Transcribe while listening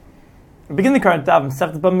Begin the current daf,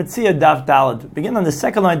 Bava Metzia daf daled. Begin on the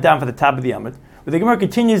second line down for the top of the Amud, where the Gemara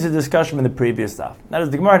continues the discussion from the previous daf. That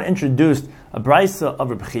is, the Gemara had introduced a brisa of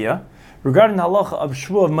Rabbi Chia regarding the halacha of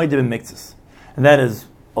Shiur of Bava Metzia. And that is,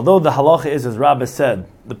 although the halacha is, as Rabbah said,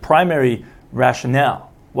 the primary rationale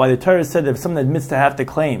why the Torah said that if someone admits to have to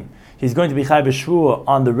claim, he's going to be chayv b'shvua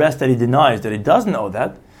on the rest that he denies, that he doesn't owe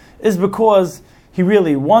that, is because he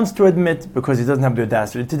really wants to admit because he doesn't have the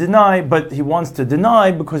audacity to deny, but he wants to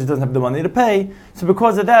deny because he doesn't have the money to pay. So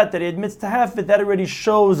because of that he admits to have it, that already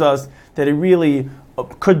shows us that he really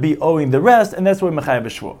could be owing the rest, and that's why mechayev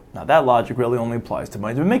b'shvua. Now that logic really only applies to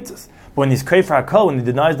Bava Metzia. But when he's kreifer hakol, when he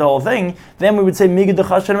denies the whole thing, then we would say migad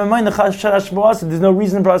dechasher memayin dechasher hashvuah. There's no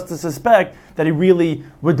reason for us to suspect that he really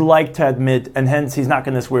would like to admit, and hence he's not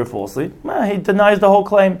going to swear falsely. He denies the whole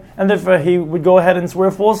claim, and therefore he would go ahead and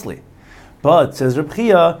swear falsely. But, says Reb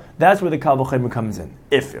Chia, that's where the kal v'chomer comes in.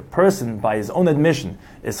 If a person, by his own admission,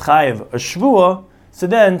 is chayiv a shvuah, so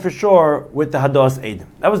then, for sure, with the hadas edim.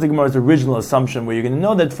 That was the Gemara's original assumption, where you're going to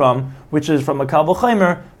know that from, which is from a kal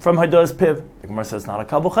v'chomer, from hadas piv. The Gemara says it's not a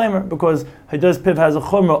kal v'chomer, because hadas piv has a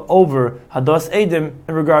chomer over hadas edim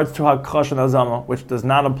in regards to hakash and azama, which does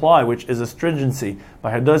not apply, which is a stringency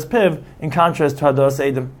by hadas piv, in contrast to hadas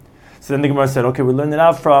edim. So then the Gemara said, okay, we learned it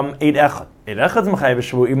out from 8 echad. 8 echad is mechayev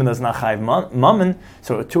b'shvua, even though it's not chayev mammon.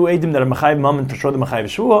 So 2 edim that are mechayev mammon, for sure the mechayev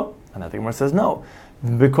b'shvua. And I think the Gemara says no.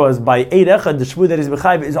 Because by 8 echad, the shvua that is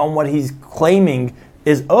mechayev is on what he's claiming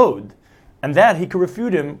is owed. And that he could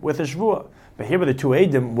refute him with a shvua. But here with the 2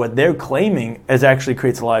 edim, what they're claiming is actually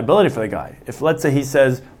creates a liability for the guy. If let's say he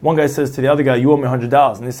says, one guy says to the other guy, you owe me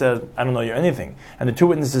 $100, and he says, I don't owe you anything. And the 2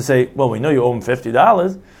 witnesses say, well, we know you owe him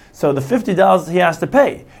 $50. So the $50 he has to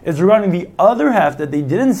pay is regarding the other half that they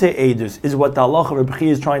didn't say edus, is what the halacha of Reb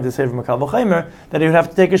Chia is trying to say from a kal v'chomer, that he would have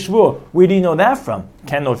to take a shvuah. Where do you know that from?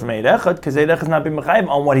 Can't know it from 8 echad, because 8 echad is not being mechayev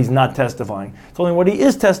on what he's not testifying. It's only what he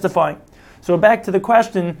is testifying. So back to the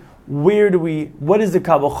question, what is the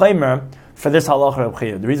kal v'chomer for this halacha of Reb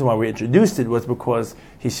Chia? The reason why we introduced it was because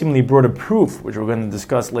he seemingly brought a proof, which we're going to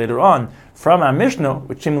discuss later on, from our Mishnah,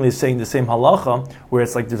 which seemingly is saying the same halacha, where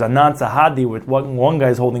it's like there's a non-sahadi, with what one guy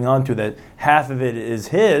is holding on to, that half of it is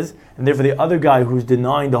his, and therefore the other guy who's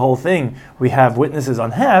denying the whole thing, we have witnesses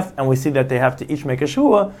on half, and we see that they have to each make a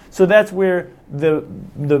shua. So that's where the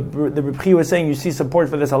Reb Chia was saying you see support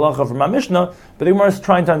for this halacha from our Mishnah, but the Gemara is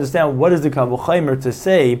trying to understand what is the kal v'chomer to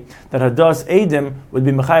say that hadas edim would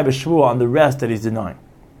be mechayev b'shvua on the rest that he's denying.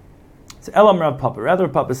 So Elam Rav Papa. Rather,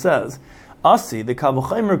 Papa says, Asi, the kal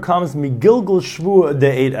v'chomer comes migilgul shvua de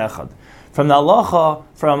 8 echad. From the halacha,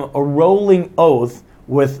 from a rolling oath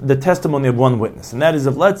with the testimony of one witness. And that is,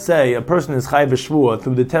 if let's say a person is chayv shvua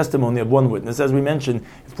through the testimony of one witness, as we mentioned,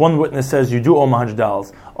 if one witness says you do owe him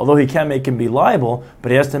 $100, although he can't make him be liable,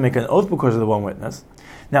 but he has to make an oath because of the one witness.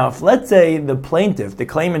 Now, if let's say the plaintiff, the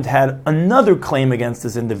claimant, had another claim against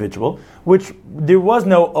this individual, which there was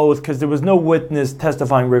no oath because there was no witness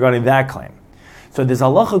testifying regarding that claim. So there's a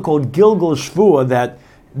halacha called Gilgul Shvua that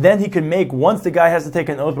then he can make, once the guy has to take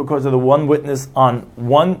an oath because of the one witness on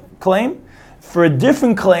one claim, for a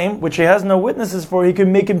different claim, which he has no witnesses for, he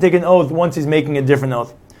can make him take an oath once he's making a different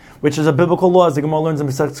oath, which is a biblical law, as the Gemara learns in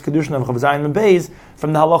Masechtas Kedushin of Chav Zayin and Beis,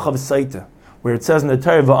 from the halacha of Saita, where it says in the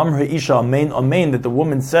Torah, "Va'amra isha amen amen," that the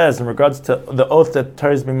woman says in regards to the oath that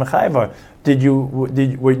Torah is being mechayev, did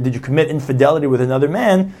you commit infidelity with another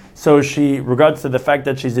man? So she, regards to the fact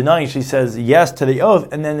that she's denying, she says yes to the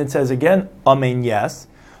oath, and then it says again, amen, yes.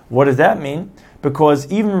 What does that mean? Because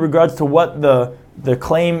even in regards to what the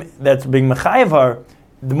claim that's being mechayev,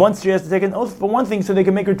 once she has to take an oath for one thing, so they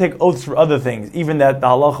can make her take oaths for other things, even that the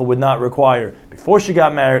halacha would not require before she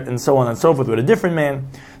got married, and so on and so forth with a different man.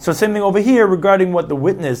 So same thing over here regarding what the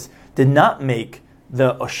witness did not make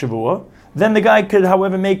the shavua, then the guy could,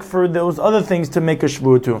 however, make for those other things to make a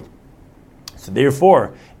shavua too. So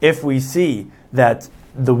therefore, if we see that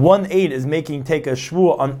the one aid is take a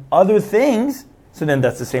shavua on other things, so then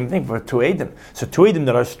that's the same thing for 2 edim. So 2 edim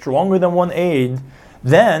that are stronger than one aid,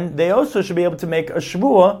 then they also should be able to make a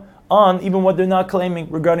shvuah on even what they're not claiming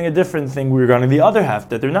regarding a different thing, regarding the other half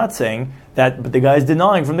that they're not saying, that but the guy is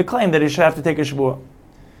denying from the claim that he should have to take a shvuah.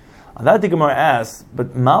 On that the Gemara asks,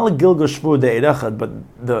 but mal gilgul shvuah de 8 echad, but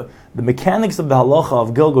the mechanics of the halacha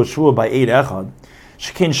of gilgul shvuah by 8 echad,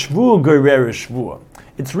 shekin shvuah gorer shvuah.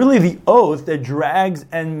 It's really the oath that drags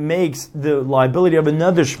and makes the liability of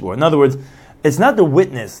another shvuah. In other words, it's not the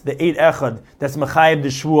witness, the 8 echad, that's mechayev the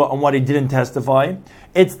shvuah on what he didn't testify.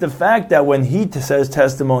 It's the fact that when he says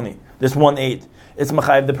testimony, this 1 8, it's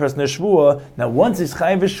mechayev the person the shvuah. Now once it's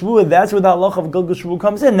chayev shvuah, that's where the halacha of gilgul shvuah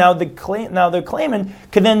comes in. Now the claimant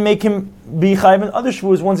can then make him be chayev in other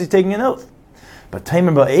shvuahs once he's taking an oath. But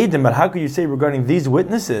how could you say regarding these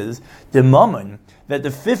witnesses, the mammon, that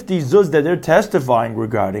the 50 zuz that they're testifying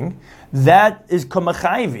regarding, that is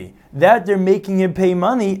kamachayvi, that they're making him pay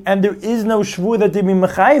money, and there is no shvur that they be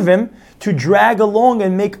machayvim to drag along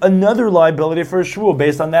and make another liability for a shvur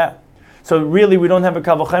based on that. So really, we don't have a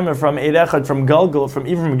kavachaymer from Eid Echad, from Gilgal,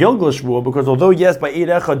 even from Gilgal shvur, because although yes, by Eid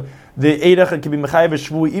Echad, the Eid Echad can be mechayev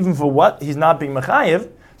shvur even for what he's not being mechayev.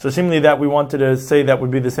 So seemingly that we wanted to say that would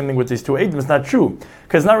be the same thing with these two Eidim. It's not true.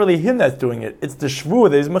 Because it's not really him that's doing it. It's the Shvua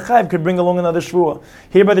that is Mechayiv could bring along another Shvua.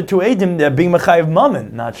 Here by the two Eidim, they're being Mechayiv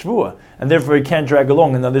Mammon, not Shvua. And therefore he can't drag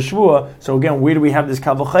along another Shvua. So again, where do we have this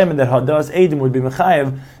Kavachayim that Hadas Eidim would be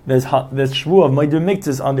Mechayiv? There's Shvua of Maidur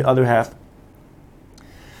Miktis on the other half.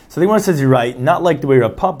 So the one says you're right, not like the way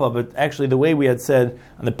Rav Papa, but actually the way we had said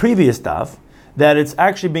on the previous daf, that it's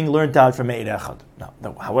actually being learned out from Eid Echad. Now,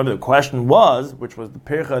 however, the question was, which was the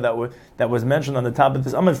pircha that was mentioned on the top of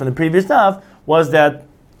this amud from the previous daf, was that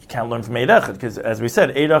you can't learn from Eid Echad, because as we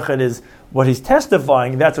said, Eid Echad is what he's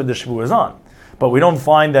testifying, that's what the shvu is on. But we don't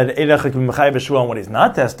find that Eid Echad can be mechayev shvu on what he's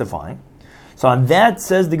not testifying. So on that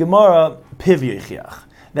says the Gemara, Piv Yechiach,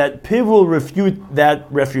 that Piv will refute that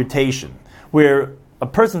refutation, where a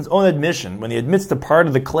person's own admission, when he admits to part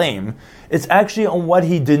of the claim, it's actually on what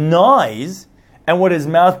he denies and what his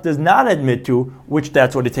mouth does not admit to, which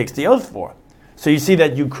that's what it takes the oath for. So you see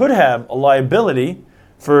that you could have a liability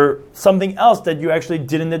for something else that you actually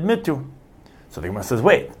didn't admit to. So the Gemara says,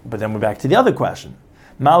 wait, but then we're back to the other question.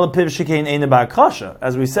 As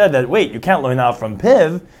we said that, wait, you can't learn out from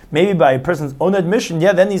Piv, maybe by a person's own admission,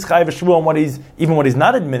 then he's chayiv shvu on what he's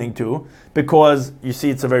not admitting to, because you see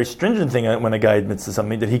it's a very stringent thing when a guy admits to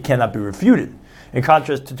something that he cannot be refuted. In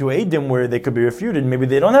contrast to Eidim, where they could be refuted, maybe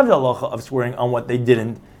they don't have the halacha of swearing on what they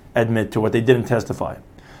didn't admit to, what they didn't testify.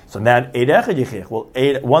 So that Eid Echad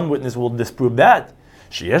Yichich, one witness will disprove that.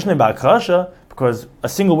 Sheyeshne ba'akrasha, because a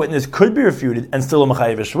single witness could be refuted and still a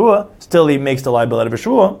mechayev shvua, still he makes the liability of a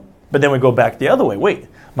shvua. But then we go back the other way. Wait,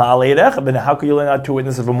 ma'al Eid Echad, but how could you learn out two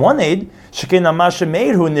witnesses from one Eid? Shekin amashe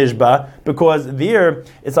meid hu nishba, because there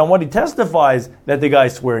it's on what he testifies that the guy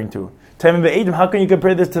is swearing to. How can you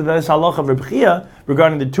compare this to the halacha of Reb Chia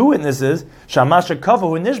regarding the two witnesses, shamasha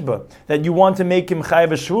kafahu nishba, that you want to make him chayav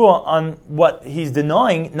shvua on what he's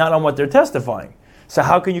denying, not on what they're testifying? So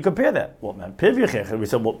how can you compare that? Well, man, piv yechech. We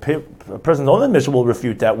said, a person's own admission will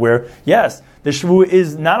refute that, where yes, the shvu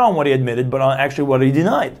is not on what he admitted, but on actually what he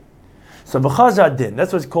denied. So v'chazad din,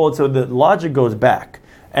 that's what's called. So the logic goes back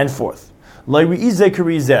and forth. So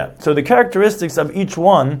the characteristics of each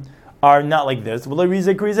one are not like this.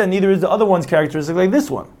 Neither is the other one's characteristic like this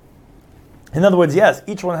one. In other words, yes,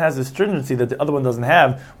 each one has a stringency that the other one doesn't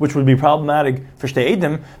have, which would be problematic for Shtei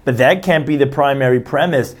Eidim, but that can't be the primary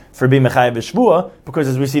premise for being Mechayev Shvua, because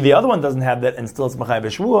as we see, the other one doesn't have that, and still it's Mechayev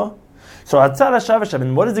Shvua. So Hatzad HaShavashav,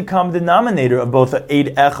 and what is the common denominator of both the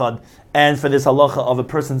Eid Echad and for this halacha of a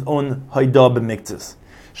person's own Haidah b'miktzis?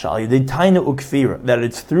 That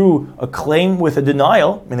it's through a claim with a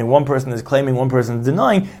denial, meaning one person is claiming, one person is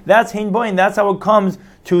denying. That's hein boin. That's how it comes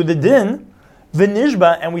to the din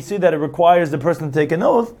v'nishba, and we see that it requires the person to take an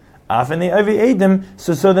oath.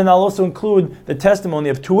 So then I'll also include the testimony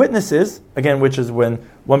of two witnesses, again, which is when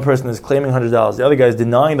one person is claiming $100, the other guy is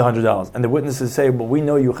denying the $100, and the witnesses say, "Well, we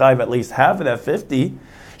know you chayv at least half of that 50."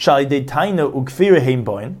 That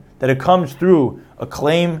it comes through a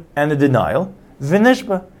claim and a denial.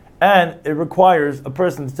 V'nishba, and it requires a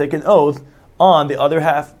person to take an oath on the other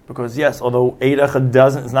half, because yes, although Eid Echad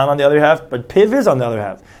it's not on the other half, but Piv is on the other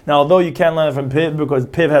half. Now, although you can't learn it from Piv because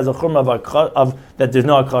Piv has a chumrah of that there's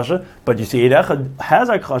no akrasha, but you see Eid Echad has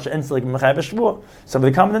akrasha and it's like mechayev shvua. So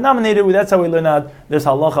the common denominator, that's how we learn out this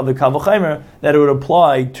halacha of the kavachaymer, that it would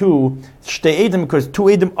apply to Shtei Eidim, because two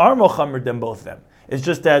Eidim are mochamer than both of them. It's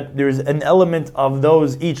just that there's an element of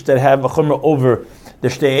those each that have a chumrah over the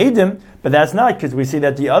Shtei Eidim, but that's not, because we see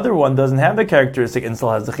that the other one doesn't have the characteristic and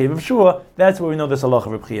still has the chiv of shua. That's where we know this halacha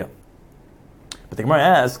of Reb Chia. But the Gemara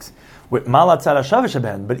asks, with malat tzara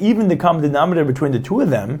shavish, but even the common denominator between the two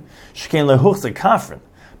of them, shkein lehuchsa kafrin.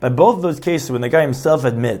 By both of those cases, when the guy himself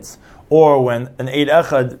admits, or when an Eid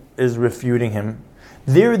Echad is refuting him,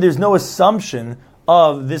 there's no assumption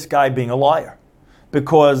of this guy being a liar,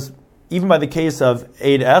 because even by the case of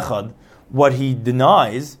Eid Echad, what he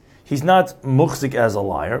denies, he's not muchzik as a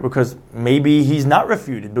liar, because maybe he's not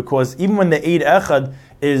refuted, because even when the Eid Echad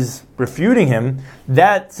is refuting him,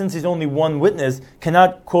 that, since he's only one witness,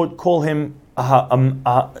 cannot, quote, call him,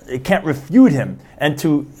 it can't refute him, and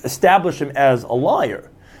to establish him as a liar,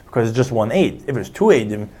 because it's just one Eid. If it's two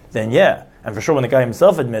Eidim, then yeah. And for sure when the guy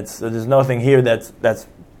himself admits, there's nothing here that's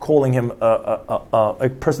calling him a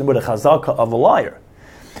person with a chazaka of a liar.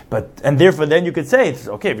 And therefore then you could say,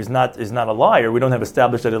 okay, if he's not a liar, we don't have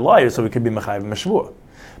established that he's a liar, so we could be mechayiv mashvua.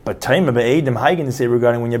 But Taima be'edim haigen to say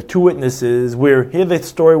regarding when you have two witnesses, where here the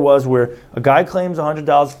story was where a guy claims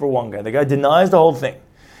 $100 for one guy, the guy denies the whole thing.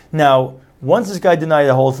 Now, once this guy denied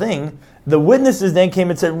the whole thing, the witnesses then came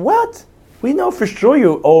and said, "What? We know for sure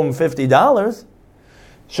you owe him $50."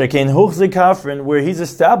 Shekein huchze kafrin, where he's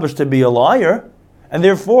established to be a liar, and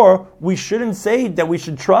therefore we shouldn't say that we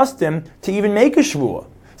should trust him to even make a shvuah.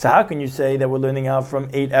 So how can you say that we're learning out from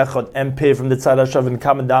 8 echad and piv from the tzad hashav and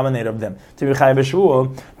common denominator of them to be chayav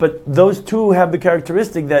shvuah? But those two have the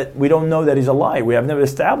characteristic that we don't know that he's a liar. We have never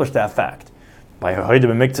established that fact. By Bava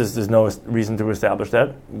Metzia, there's no reason to establish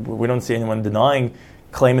that. We don't see anyone denying,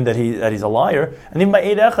 claiming that he's a liar. And even by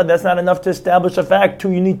 8 echad, that's not enough to establish a fact.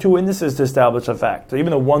 You need two witnesses to establish a fact. So even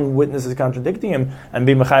though one witness is contradicting him and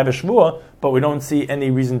being mechayiv shvuah, but we don't see any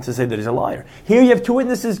reason to say that he's a liar. Here you have two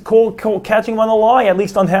witnesses catching him on a lie, at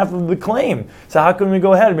least on half of the claim. So how can we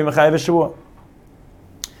go ahead and be mechayiv shvuah?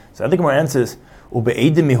 So I think my answer is,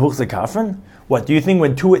 ube'edim mihuchze kafren? What, do you think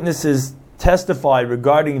when two witnesses testify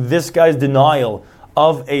regarding this guy's denial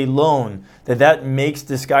of a loan, that makes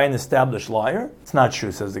this guy an established liar? It's not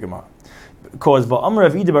true, says the Gemara. Because va'amar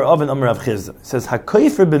Rav Ida bar Av and Amar Rav Chizda says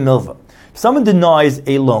hakofer b'milva. If someone denies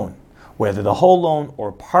a loan, whether the whole loan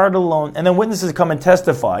or part of the loan, and then witnesses come and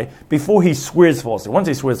testify before he swears falsely. Once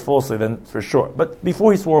he swears falsely, then for sure. But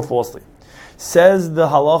before he swore falsely, says the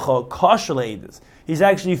halacha kashel eidus. He's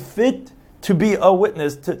actually fit to be a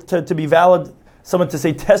witness, to be valid. Someone to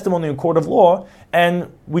say testimony in court of law,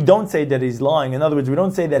 and we don't say that he's lying. In other words, we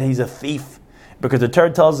don't say that he's a thief, because the Torah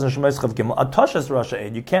tells us in Shemais Chav Gimel, Atashas Rasha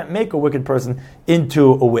Eid, you can't make a wicked person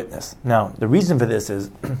into a witness. Now, the reason for this is,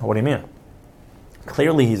 what do you mean?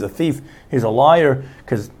 Clearly he's a thief, he's a liar,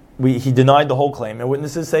 because he denied the whole claim, and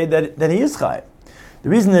witnesses say that he is chayav. The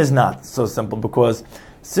reason is not so simple, because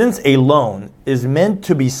since a loan is meant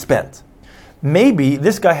to be spent, maybe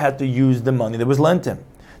this guy had to use the money that was lent him.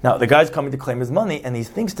 Now, the guy's coming to claim his money, and he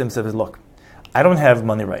thinks to himself, look, I don't have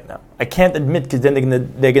money right now. I can't admit, because then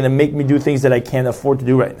they're going to make me do things that I can't afford to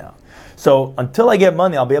do right now. So until I get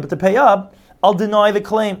money, I'll be able to pay up, I'll deny the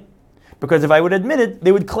claim. Because if I would admit it,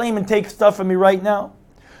 they would claim and take stuff from me right now.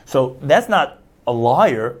 So that's not a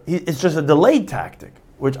liar. It's just a delayed tactic,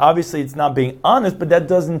 which obviously it's not being honest, but that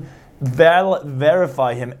doesn't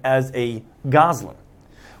verify him as a gosling.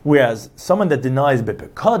 Whereas someone that denies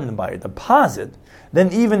b'pekadon, by a deposit,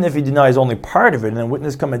 then even if he denies only part of it, and then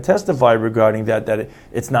witness come and testify regarding that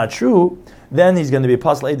it's not true, then he's going to be a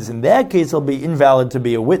pasal edus. In that case, he'll be invalid to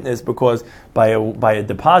be a witness, because by a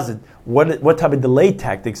deposit, what type of delay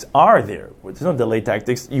tactics are there? There's no delay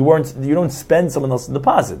tactics. You don't spend someone else's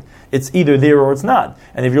deposit. It's either there or it's not.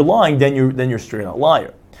 And if you're lying, then you're straight out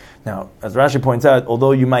liar. Now, as Rashi points out,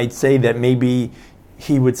 although you might say that maybe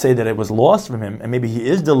he would say that it was lost from him, and maybe he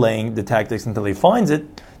is delaying the tactics until he finds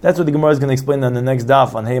it. That's what the Gemara is going to explain on the next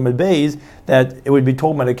daf on Hayamad Beis, that it would be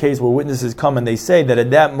told about a case where witnesses come and they say that at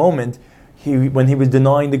that moment, when he was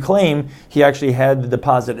denying the claim, he actually had the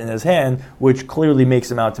deposit in his hand, which clearly makes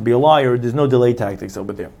him out to be a liar. There's no delay tactics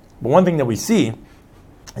over there. But one thing that we see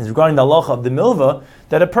is regarding the halacha of the milva,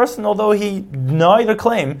 that a person, although he denied a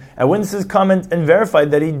claim, and witnesses come and verify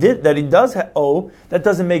that he does owe, that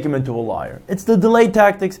doesn't make him into a liar. It's the delay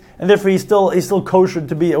tactics, and therefore he's still kosher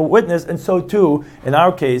to be a witness, and so too, in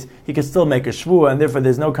our case, he can still make a shvuah, and therefore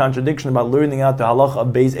there's no contradiction about learning out the halacha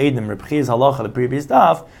of Beis Eidim, Reb Chia's halacha, the previous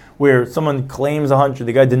daf, where someone claims 100,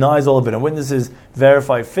 the guy denies all of it, and witnesses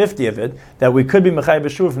verify 50 of it, that we could be mechayiv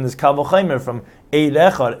b'shvuah from this kal v'chomer, from Eid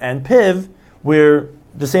Echad and Piv, where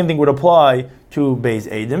the same thing would apply to Beis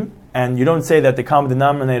Eidim, and you don't say that the common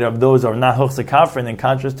denominator of those are not huchse kafrin in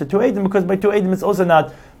contrast to 2 Eidim, because by 2 Eidim it's also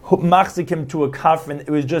not machzikim to a kafrin, it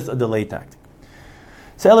was just a delay tactic.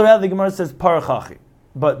 So Elorad, the Gemara says parachachi.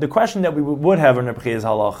 But the question that we would have in Reb Chia's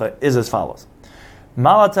halacha is as follows.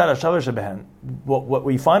 What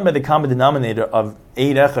we find by the common denominator of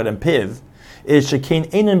Eid Echad and Piv is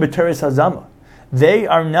shekein einin b'teres hazama. They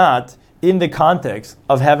are not in the context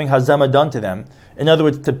of having hazama done to them. In other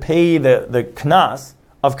words, to pay the knas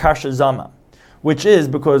of kasha zama, which is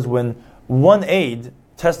because when one aid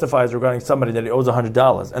testifies regarding somebody that he owes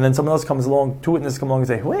 $100, and then someone else comes along, two witnesses come along and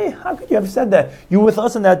say, wait, how could you have said that? You were with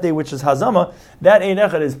us on that day, which is hazama. That aid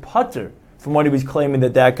echad is pater from what he was claiming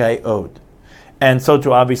that guy owed. And so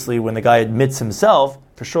too, obviously, when the guy admits himself,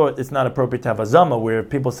 for sure, it's not appropriate to have hazama, where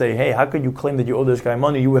people say, hey, how could you claim that you owe this guy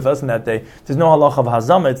money? You were with us on that day. There's no halacha of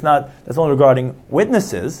hazama. That's only regarding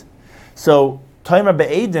witnesses. So, Taimar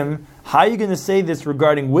be'edim, How are you going to say this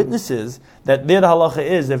regarding witnesses, that their halacha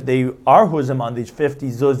is, if they are huzim on these 50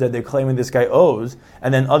 zuz that they're claiming this guy owes,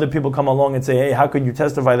 and then other people come along and say, hey, how could you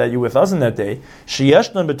testify that you were with us in that day?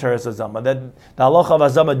 Sheyeshnon b'teres hazama, that the halacha of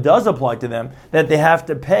hazama does apply to them, that they have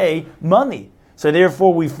to pay money. So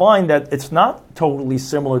therefore we find that it's not totally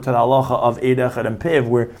similar to the halacha of Eid Echad and Piv,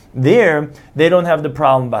 where there, they don't have the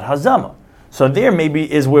problem about hazama. So there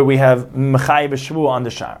maybe is where we have Mechayev Shvuah on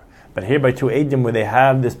the Shar. But here by two Eidim, where they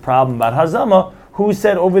have this problem about Hazama, who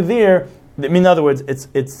said over there, in other words,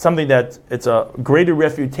 it's something that it's a greater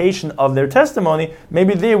refutation of their testimony.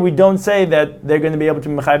 Maybe there we don't say that they're going to be able to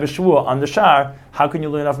Mechayev Shvuah on the Shar. How can you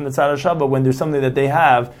learn off from the Tzad HaShabbat when there's something that they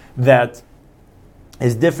have that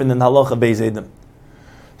is different than Halacha Beis Eidim?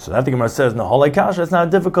 So that the Gemara says, no, Holei Kasha, it's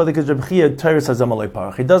not difficult because Reb Chia Teres Hazama Lei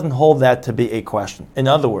Parach. He doesn't hold that to be a question. In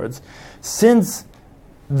other words, since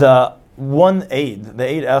the one aid, the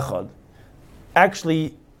Eid Echad,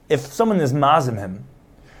 actually, if someone is mazim him,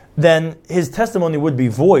 then his testimony would be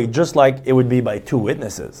void, just like it would be by two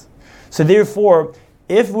witnesses. So therefore,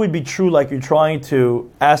 if it would be true, like you're trying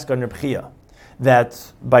to ask on Reb Chia,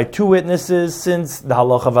 that by two witnesses, since the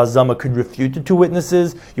halacha of Hazama could refute the two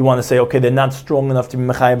witnesses, you want to say, okay, they're not strong enough to be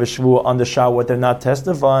Mechayev Shvuah on the Shah, what they're not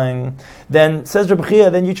testifying. Then, says Reb Chia,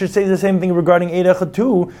 then you should say the same thing regarding Eid Echad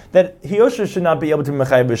too, that Hiyosha should not be able to be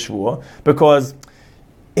Mechayev Shvuah, because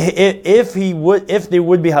if there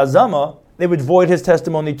would be Hazama, they would void his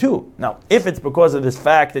testimony too. Now, if it's because of this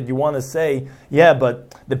fact that you want to say, yeah,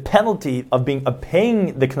 but the penalty of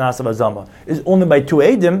paying the Knas of Hazama is only by two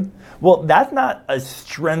Eidim, well, that's not a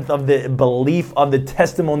strength of the belief of the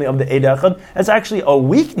testimony of the Eid Echad. That's actually a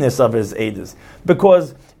weakness of his Eidos.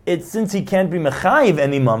 Because since he can't be Mechayiv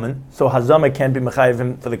any moment, so Hazama can't be Mechayiv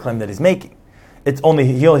him for the claim that he's making. He's only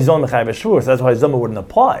Mechayiv Ashur, so that's why Hazama wouldn't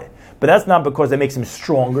apply. But that's not because that makes him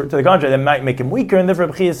stronger. To the contrary, that might make him weaker. And therefore,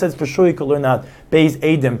 Reb Chia says for sure you could learn out Beis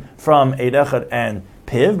Eidim from Eid Echad and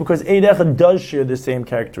Piv, because Eid Echad does share the same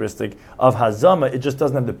characteristic of Hazama. It just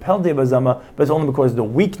doesn't have the penalty of Hazama, but it's only because of the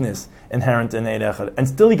weakness inherent in Eid Echad. And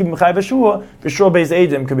still he can be Mechayev Shvuah, for sure Beis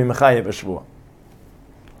Eidim could be Mechayev Shvuah.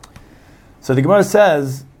 So the Gemara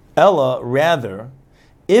says, Ella, rather,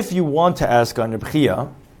 if you want to ask on Reb Chia,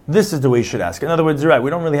 this is the way you should ask. In other words, you're right, we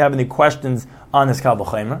don't really have any questions on his Kal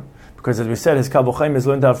V'chomer, because as we said, his Kal V'chomer is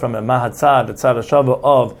learned out from a Mahatzad, the Tzad HaShabbat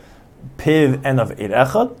of Piv and of Eid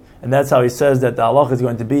Echad. And that's how he says that the halach is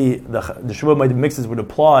going to be, the Shuvah Maidim mixes would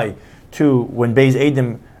apply to when Beis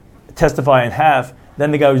Eidim testify in half,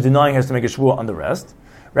 then the guy who's denying has to make a Shuvah on the rest.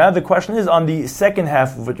 Rather, the question is on the second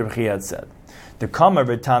half of what Reb Chia had said. The Kamar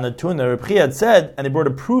V'Tana Tuna, Reb Chia had said, and he brought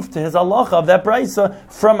a proof to his halacha of that brisa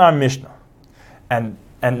from our Mishnah. And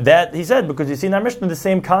that, he said, because you see in our Mishnah the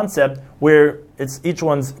same concept where it's each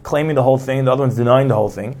one's claiming the whole thing, the other one's denying the whole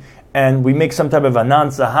thing, and we make some type of anan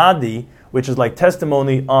sahadi, which is like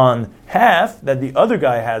testimony on half, that the other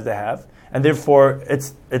guy has the half, and therefore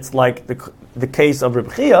it's like the case of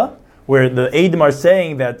Reb Chia, where the Eidim are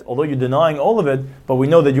saying that although you're denying all of it, but we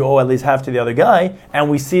know that you owe at least half to the other guy, and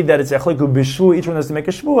we see that it's echliku b'shvu, each one has to make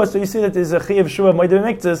a shvuah, so you see that there's a chiyav shvuah ma'idei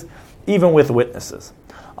miktzis, even with witnesses.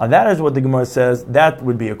 That is what the Gemara says, that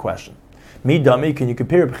would be a question. Mi dami, can you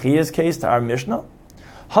compare Reb Chia's case to our Mishnah?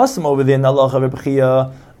 Hasam over there in Allah of Reb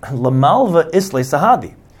Chia, lamalva islay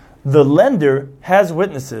sahadi. The lender has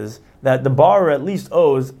witnesses that the borrower at least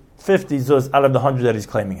owes 50 zuz out of the 100 that he's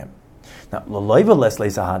claiming him. Now,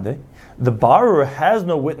 the borrower has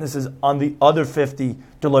no witnesses on the other 50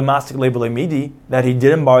 that he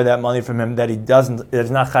didn't borrow that money from him, that is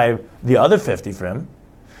not chayiv the other 50 for him.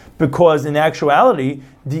 Because in actuality,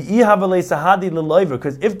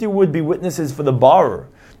 because if there would be witnesses for the borrower,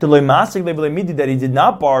 that he did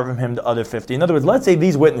not borrow from him the other 50. In other words, let's say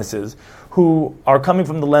these witnesses who are coming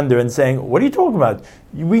from the lender and saying, what are you talking about?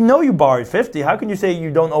 We know you borrowed 50. How can you say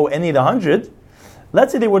you don't owe any of the 100?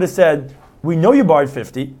 Let's say they would have said, we know you borrowed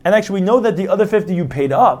 50, and actually we know that the other 50 you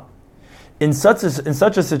paid up. In such a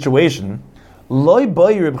situation, Reb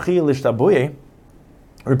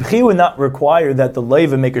Chia would not require that the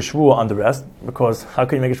leiva make a shvuah on the rest, because how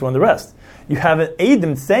can you make a shvuah on the rest? You have an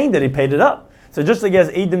Eidim saying that he paid it up. So just like he has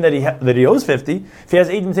Eidim that he owes 50, if he has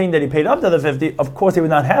Eidim saying that he paid up the other 50, of course he would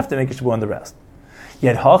not have to make a shvuah on the rest.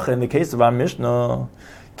 Yet in the case of our Mishnah,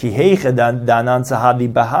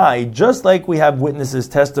 just like we have witnesses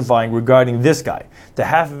testifying regarding this guy, the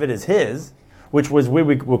half of it is his, which was where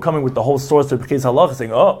we were coming with the whole source of Reb Chia's halacha,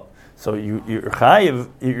 saying, so you're chayiv,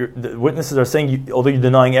 the witnesses are saying, although you're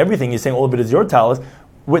denying everything, you're saying all of it is your talis.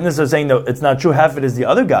 Witnesses are saying, no, it's not true, half of it is the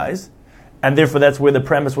other guy's. And therefore, that's where the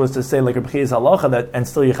premise was to say, like Reb Chiya's halacha, that and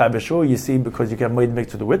still you chai b'shvua, you see, because you can have moed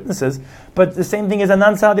mixed with the witnesses. But the same thing is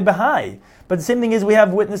anan sahadi b'hai. But the same thing is we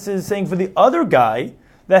have witnesses saying for the other guy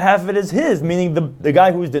that half of it is his, meaning the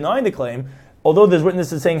guy who's denying the claim. Although there's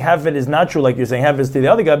witnesses saying half of it is not true, like you're saying, half of it is to the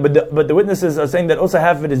other guy, but the witnesses are saying that also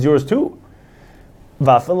half of it is yours too.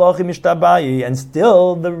 And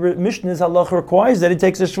still, the Mishnah's halacha requires that he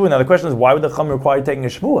takes a shvuah. Now the question is, why would the Chum require taking a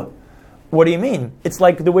shvuah? What do you mean? It's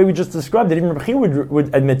like the way we just described it. Even Reb Chiya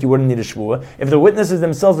would admit you wouldn't need a shvuah. If the witnesses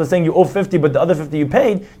themselves are saying you owe 50, but the other 50 you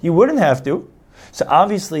paid, you wouldn't have to. So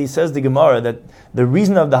obviously, says the Gemara that the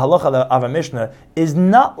reason of the halacha of a Mishnah is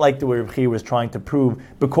not like the way Reb Chiya was trying to prove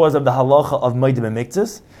because of the halacha of Moed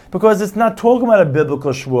B'Miktzas, because it's not talking about a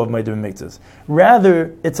biblical shvuah of Moed B'Miktzas.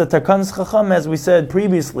 Rather, it's a takan chacham, as we said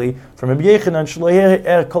previously, from Rabbi Yechanan,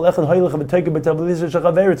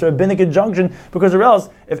 it's a rabbinic injunction, because or else,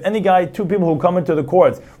 if any guy, two people who come into the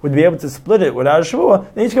courts would be able to split it without a shvuah,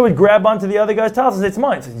 then each guy would grab onto the other guy's talis and say, it's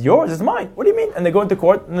mine. It's yours, it's mine. What do you mean? And they go into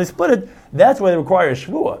court and they split it. That's why they require a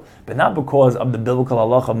shvuah, but not because of the biblical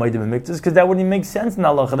halacha of Moed B'Miktzas, because that wouldn't make sense in the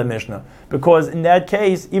halacha of the Mishnah. Because in that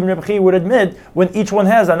case, even Reb Chiya would admit when each one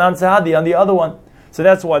has anan sahadi on the other one. So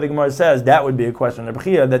that's why the Gemara says that would be a question of Reb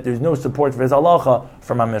Chiya, that there's no support for his halacha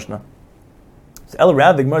from our Mishnah. So El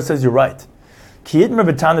Rab, the Gemara says you're right.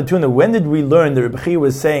 When did we learn that Reb Chiya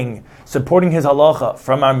was saying supporting his halacha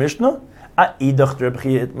from our Mishnah?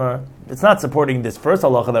 It's not supporting this first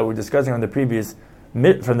halacha that we're discussing from the previous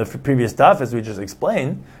daf, as we just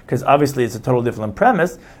explained, because obviously it's a totally different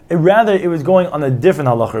premise. Rather, it was going on a different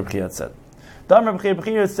halacha Reb Chiya said. Reb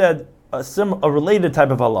Chiya said a related type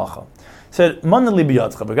of halacha. Said, Manali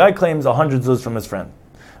biyatzcha, the guy claims 100 zuz from his friend.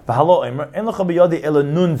 The other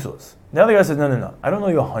guy says, no, I don't owe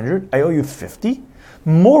you 100, I owe you 50.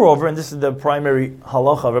 Moreover, and this is the primary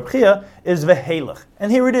halacha of Reb Chiya, is vehelach.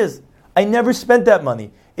 And here it is. I never spent that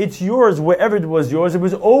money. It's yours wherever it was yours. It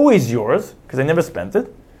was always yours, because I never spent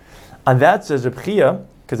it. And that, says Reb Chiya,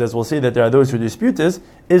 because as we'll see that there are those who dispute this,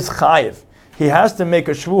 is chayiv. He has to make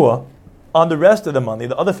a shvuah on the rest of the money,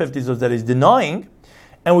 the other 50 zuz that he's denying,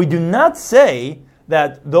 and we do not say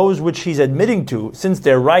that those which he's admitting to, since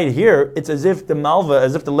they're right here, it's as if the malva,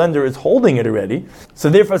 as if the lender is holding it already. So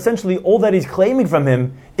therefore, essentially, all that he's claiming from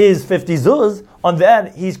him is 50 zuz. On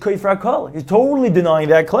that, he's kofar kol. He's totally denying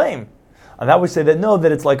that claim. And that would say that no,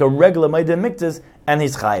 that it's like a regular Moed B'Miktzas, and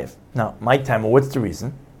he's chayiv. Now, my time, what's the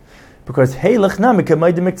reason? Because heilach namika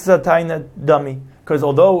Moed B'Miktzas atayna dummy. Because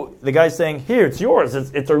although the guy's saying, here, it's yours,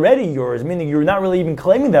 it's already yours, meaning you're not really even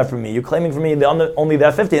claiming that from me. You're claiming from me only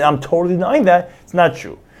that 50, and I'm totally denying that. It's not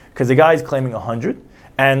true. Because the guy's claiming 100,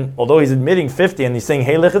 and although he's admitting 50 and he's saying,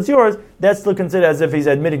 hey, lich, it's yours, that's still considered as if he's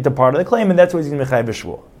admitting to part of the claim, and that's what he's going to be chayiv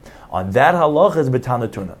b'shvuah. On that halacha is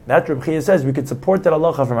b'tanatuna. That Reb Chiya says we could support that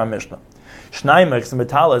halacha from our Mishnah. Shnaimer, some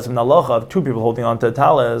talas, from the halacha of two people holding on to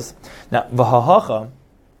talas. Now, v'hahacha,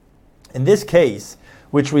 in this case,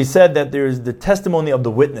 which we said that there is the testimony of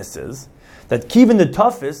the witnesses, that kivin the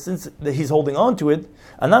toughest, since he's holding on to it,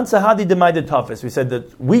 anan sahadi demai the toughest. We said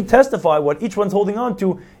that we testify what each one's holding on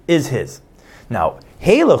to is his. Now,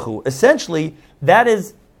 heilachu, essentially, that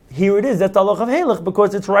is, here it is, that's the halach of heilach,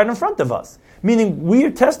 because it's right in front of us. Meaning,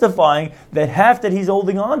 we're testifying that half that he's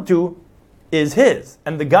holding on to is his.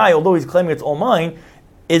 And the guy, although he's claiming it's all mine,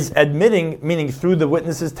 is admitting, meaning through the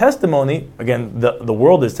witness's testimony, again, the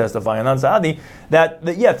world is testifying, anan sahadi, that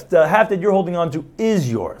yes, the half that you're holding on to is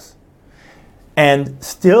yours. And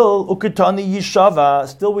still, uketani yishava,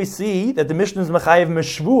 still we see that the Mishnah is mechayev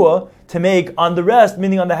meshvua to make on the rest,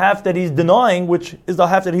 meaning on the half that he's denying, which is the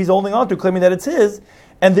half that he's holding on to, claiming that it's his,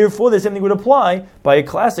 and therefore the same thing would apply by a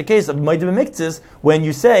classic case of Moed B'Miktzas, when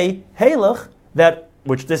you say heilach, that,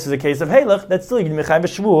 which this is a case of heilach, that's still you can mechayev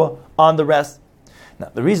meshvua on the rest. Now,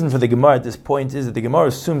 the reason for the Gemara at this point is that the Gemara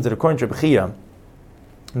assumes that according to Reb Chiya,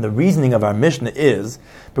 and the reasoning of our Mishnah is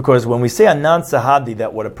because when we say anan sahadi,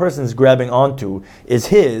 that what a person is grabbing onto is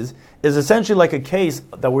his, is essentially like a case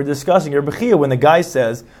that we're discussing Reb Chiya when the guy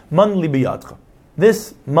says, man li biyadcha.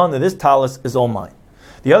 This man, this talis is all mine.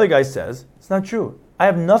 The other guy says, it's not true. I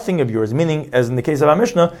have nothing of yours, meaning, as in the case of our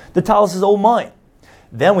Mishnah, the talis is all mine.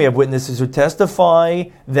 Then we have witnesses who testify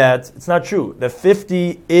that it's not true, that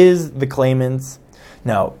 50 is the claimant's.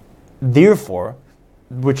 Now, therefore,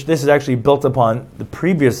 which this is actually built upon the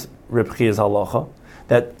previous Reb Chiya's halacha,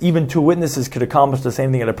 that even two witnesses could accomplish the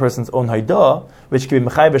same thing at a person's own haidah, which could be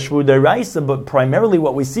mechayev b'shvur deraisa, but primarily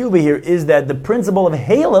what we see over here is that the principle of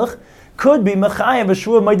heilach could be mechayev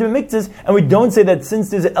b'shvur Moed B'Miktzas, and we don't say that since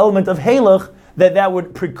there's an element of heilach, that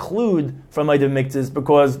would preclude from Moed B'Miktzas,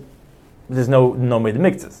 because there's no Moed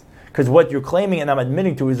B'Miktzas. because what you're claiming and I'm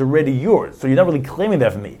admitting to is already yours. So you're not really claiming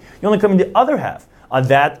that from me. You're only claiming the other half. On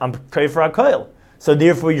that, I'm kaifer hakoil. So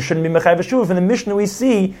therefore, you shouldn't be mechayev b'shuva. From the Mishnah, we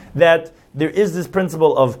see that there is this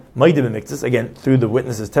principle of maidim b'miktzas, again, through the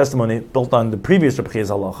witness's testimony built on the previous Reb Chiya's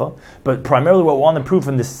halacha, but primarily what we want to prove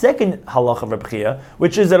from the second halacha of Reb Chiya,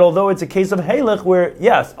 which is that although it's a case of halach where,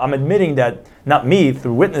 yes, I'm admitting that, not me,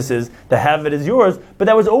 through witnesses, the half of it is yours, but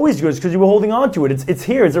that was always yours because you were holding on to it. It's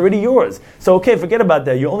here, it's already yours. So okay, forget about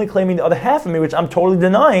that. You're only claiming the other half of me, which I'm totally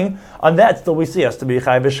denying. On that, still we see us to be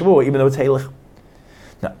chayav b'shvua, even though it's halach.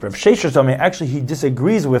 Now, Rav Sheshes, actually, he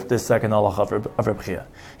disagrees with this second halacha of Reb Chiya.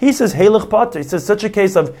 He says, Halach pater. He says, such a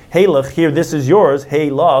case of Halach, here, this is yours,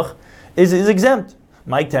 Halach, is exempt.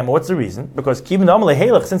 Mike Tam, what's the reason? Because Kibin Amalei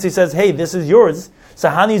Halach, since he says, hey, this is yours,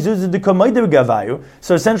 Sahani Zuz de Komayde Gavayu,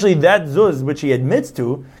 so essentially that Zuz, which he admits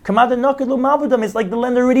to, Kamada Nakad Lo Mavudam, it's like the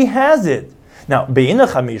lender already has it. Now, Be'ina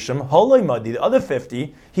Chamishim, Holoi Madi, the other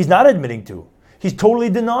 50, he's not admitting to. He's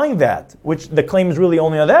totally denying that, which the claim is really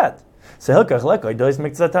only on that. So it says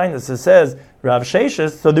Rav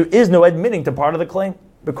Sheshes, so there is no admitting to part of the claim.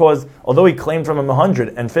 Because although he claimed from him 100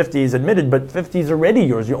 and 50 is admitted, but 50 is already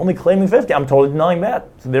yours, you're only claiming 50, I'm totally denying that.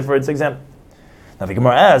 So therefore it's exempt. Now the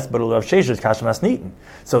Gemara asks, but Rav Sheshes kashem asnitin.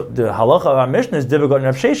 So the halacha of our Mishnah is difficult in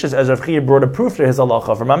Rav Sheshes, as Rav Chiya brought a proof to his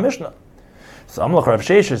halacha from our Mishnah. So Amlach Rav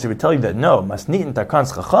Sheshes, he would tell you that no, masnitin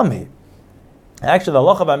takans chachami. Actually, the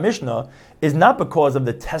halacha of our Mishnah is not because of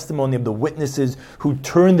the testimony of the witnesses who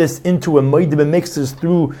turned this into a maidim mixes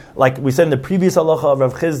through, like we said in the previous halacha of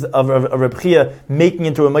Reb Chiya, making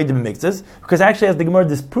into a maidim mixes. Because actually, as the Gemara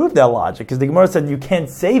disproved that logic, because the Gemara said you can't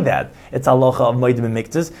say that it's halacha of maidim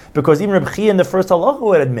mixes, because even Reb Chiya in the first halacha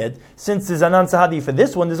would admit, since there's an ansahadi for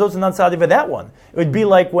this one, there's also an ansahadi for that one. It would be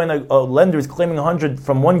like when a lender is claiming 100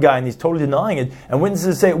 from one guy and he's totally denying it, and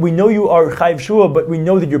witnesses say, we know you are chayiv shua, but we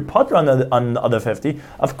know that you're pater on the other 50.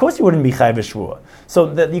 Of course, you wouldn't be chayiv. So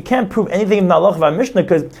that you can't prove anything in the halacha of our Mishnah,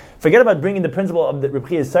 because forget about bringing the principle of the Reb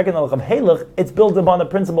Chiya's second halacha of halach. It's built upon the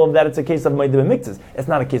principle of that it's a case of maidim mixes. It's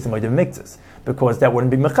not a case of maidim mixes, because that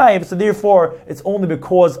wouldn't be mechayiv. So therefore, it's only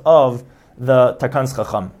because of the takans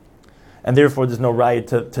chacham, and therefore there's no right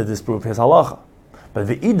to disprove his halacha. But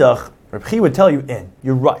the idach, Reb Chiya would tell you,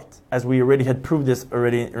 you're right, as we already had proved this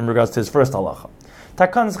already in regards to his first halacha.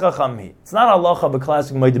 Takans chachami. It's not halacha of a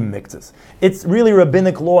classic maidim mixes. It's really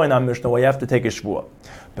rabbinic law in our Mishnah where you have to take a shvuah.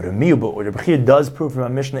 But what Reb Chiya does prove from our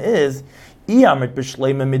Mishnah is, if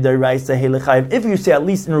you say at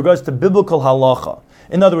least in regards to biblical halacha,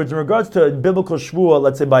 in other words, in regards to a biblical shvuah,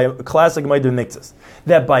 let's say by a classic maidim mixes,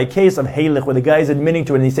 that by a case of halach where the guy is admitting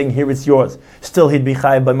to it and he's saying here it's yours, still he'd be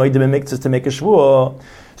chayav by maidim mixes to make a shvuah.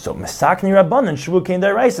 So mesakni rabbanan shvuah kein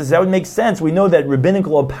daraisa. That would make sense. We know that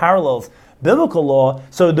rabbinical law parallels biblical law,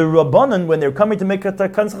 so the Rabbanan, when they're coming to make a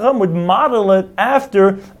takans chacham, would model it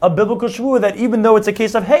after a biblical shvuah, that even though it's a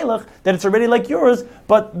case of halach, that it's already like yours,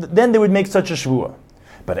 but then they would make such a shvuah.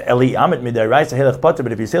 But Eli Amit midaraisa halach pater.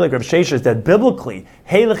 But if you say like Rav Sheshes that biblically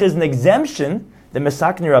halach is an exemption, the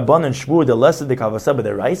mesakni rabbanan shvuah the lesser the kavasa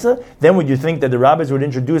b'deraisa, then would you think that the rabbis would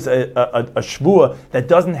introduce a shvuah that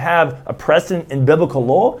doesn't have a precedent in biblical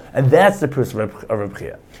law? And that's the proof of Reb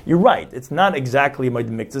Chiya. You're right, it's not exactly maidim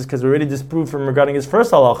mixes, because we already disproved from regarding his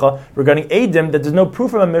first halacha, regarding Eidim, that there's no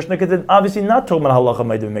proof from a Mishnah, because it's obviously not talking about halacha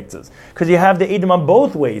maidim mixes. Because you have the Eidim on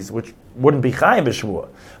both ways, which wouldn't be chayiv b'shvuah.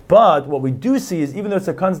 But what we do see is, even though it's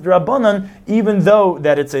a kanz d'Rabbanan, even though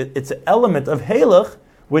that it's an element of halach,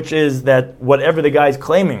 which is that whatever the guy's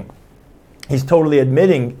claiming, he's totally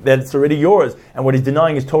admitting that it's already yours, and what he's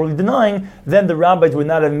denying is totally denying, then the rabbis would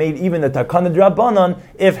not have made even a takana d'Rabbanan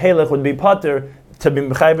if halach would be pater to be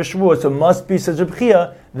mechayev b'shvuah. So it must be, says Reb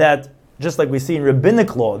Chiya, that just like we see in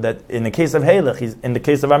rabbinic law, that in the case of halach, he's in the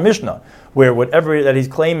case of our Mishnah, where whatever that he's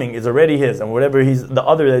claiming is already his, and whatever the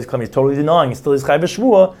other that he's claiming is totally denying, is still his chayav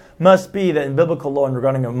b'shvuah, must be that in biblical law and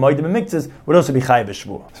regarding a maidim and mixes would also be chayav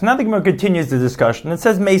b'shvuah. So now the Gemara continues the discussion. It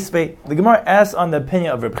says meisvei. The Gemara asks on the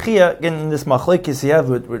opinion of Reb Chiya, again in this machlekes he has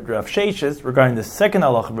with Rav Sheshes regarding the second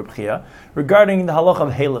halach of Reb Chiya, regarding the halach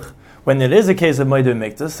of halach. When it is a case of maidim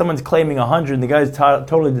mixes, someone's claiming 100 and the guy is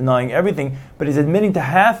totally denying everything, but he's admitting to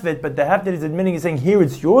half of it, but the half that he's admitting is saying, here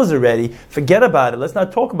it's yours already, forget about it, let's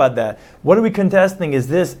not talk about that. What are we contesting is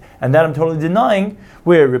this, and that I'm totally denying,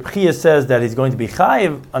 where Reb Chiya says that he's going to be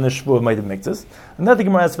chayiv on the shvuah of maidim mixes. And that the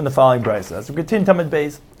Gemara asks from the following brisa. So we continue Tamid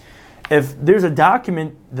Beis. If there's a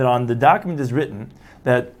document that on the document is written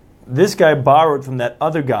that this guy borrowed from that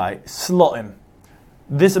other guy, sloim,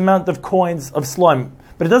 this amount of coins of sloim,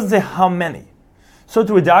 but it doesn't say how many. So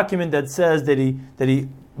to a document that says that he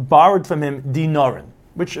borrowed from him dinarin,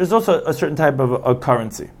 which is also a certain type of a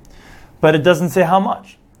currency, but it doesn't say how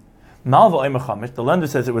much. Malva Oimachamish, the lender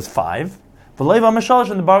says it was 5. V'leiva Mishalish,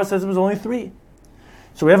 and the borrower says it was only 3.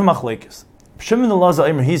 So we have a machlekes. Shimon Elazar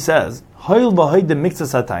Eimer, he says, Hoil v'hoid de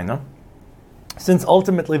mixas hatayna. Since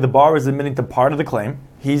ultimately the borrower is admitting to part of the claim,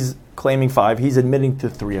 he's claiming 5, he's admitting to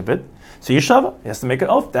 3 of it. So Yeshava, he has to make an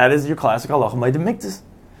oath. That is your classic halacha ma'id miktis.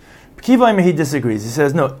 Kiva Eimer, he disagrees. He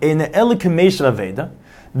says, no, in elikamesh aveda,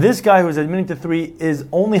 this guy who is admitting to 3 is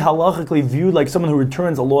only halachically viewed like someone who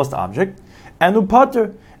returns a lost object, and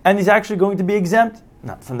upater, and he's actually going to be exempt.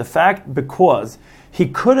 Now, from the fact, because he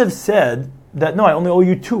could have said that, no, I only owe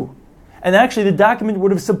you 2. And actually the document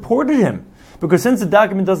would have supported him. Because since the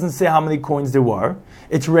document doesn't say how many coins there were,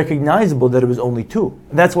 it's recognizable that it was only 2.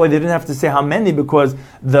 And that's why they didn't have to say how many, because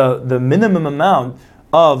the minimum amount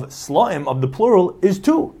of slaim, of the plural, is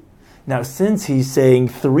 2. Now, since he's saying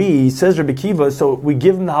 3, says Rabbi Kiva, so we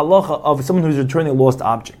give him the halacha of someone who's returning a lost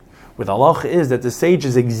object. With halacha is that the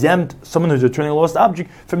sages exempt someone who's returning a lost object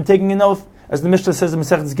from taking an oath. As the Mishnah says in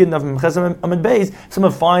Masechet Gittin of Mechesem Amid Beis, if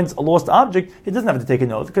someone finds a lost object, he doesn't have to take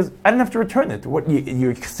an oath because I didn't have to return it. What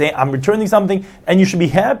you're saying, I'm returning something, and you should be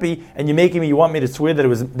happy, and you're making me. You want me to swear that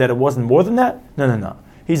it wasn't more than that? No.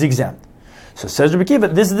 He's exempt. So says Rabbi Kiva,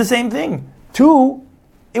 this is the same thing. 2,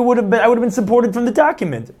 I would have been supported from the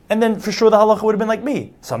document, and then for sure the halacha would have been like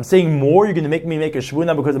me. So I'm saying more. You're going to make me make a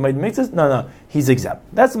shvuna because it might mix this? No. He's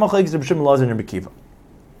exempt. That's the machlekes of Shimon Elazar and Rabbi Kiva.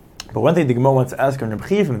 But one thing the Gemara wants to ask on Rabbi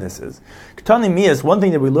Chiya from this is, Ketani Miyas, one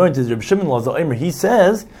thing that we learned is Rabbi Shimon Elazar Eimer, he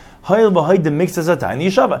says,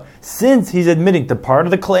 since he's admitting to part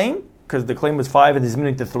of the claim, because the claim was 5 and he's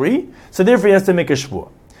admitting to 3, so therefore he has to make a shvur.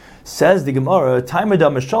 Says the Gemara, it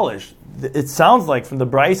sounds like from the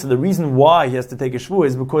Brisa, the reason why he has to take a shvur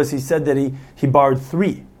is because he said that he borrowed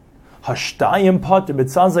 3. Hashtayim pater, but it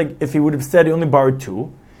sounds like if he would have said he only borrowed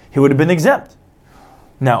 2, he would have been exempt.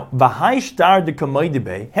 Now, what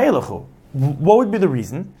would be the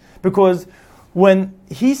reason? Because when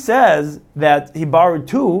he says that he borrowed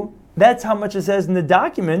 2, that's how much it says in the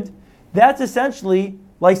document. That's essentially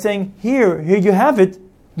like saying, here you have it,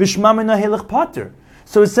 v'shmamina helech pater.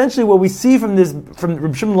 So essentially what we see from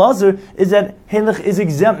Reb Shimon Elazar is that helech is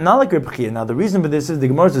exempt, not like Reb Chiya. Now the reason for this is the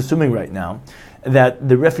Gemara is assuming right now that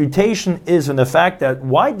the refutation is from the fact that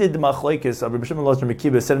why did the machlekes of Reb Shimon Elazar and Reb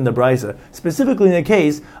Kiva said in the Brisa, specifically in the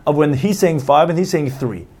case of when he's saying 5 and he's saying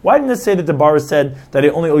 3? Why didn't it say that the bar said that I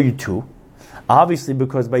only owe you 2? Obviously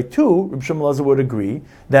because by 2, Reb Shimon Elazar would agree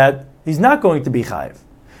that he's not going to be chayiv.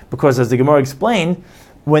 Because as the Gemara explained,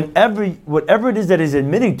 whatever it is that he's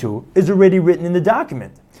admitting to is already written in the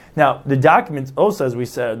document. Now, the document also, as we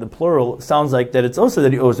said, the plural sounds like that it's also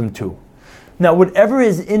that he owes him 2. Now, whatever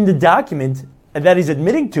is in the document that he's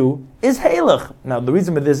admitting to is halach. Now, the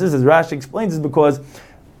reason for this is, as Rashi explains, is because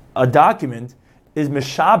a document is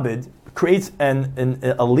meshabed, creates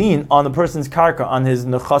a lien on the person's karka, on his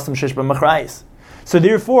nechasim shesh b'machrayis. So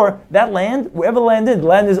therefore, that land, wherever the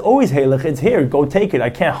land is always halach. It's here, go take it.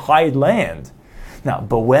 I can't hide land. Now,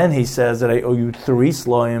 but when he says that I owe you 3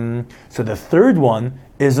 sloim, so the third one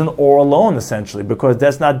is an oral loan essentially, because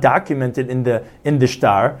that's not documented in the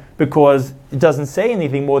shtar, because it doesn't say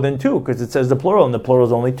anything more than 2, because it says the plural, and the plural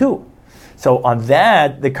is only 2. So on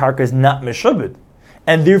that, the karka is not meshubed,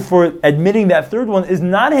 and therefore admitting that third one is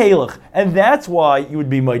not halach, and that's why you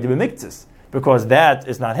would be ma'id b'miktzis, because that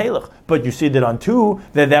is not halach. But you see that on 2,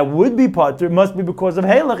 that would be pater, must be because of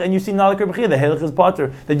halach, and you see not like Rebbe Chiya, the halach is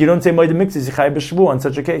pater, that you don't say ma'id b'miktzis, you chayav b'shvu on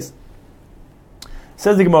such a case.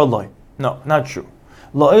 Says the Gemara, loy. No, not true.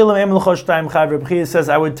 Rebbe Chiya says,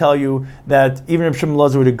 I would tell you that even if Shimon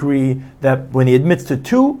Elazar would agree that when he admits to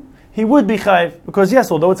 2, he would be chayiv, because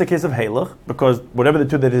yes, although it's a case of halach, because whatever the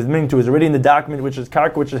 2 that he's admitting to is already in the document, which is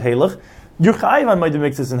karka, which is halach, you're chayiv on ma'id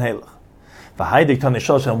b'miktzis and halach.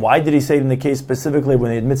 And why did he say it in the case specifically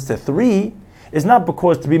when he admits to 3? It's not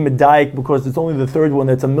because to be medayik, because it's only the third one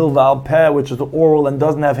that's a milva al peh, which is oral and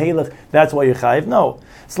doesn't have halach. That's why you're chayiv. No,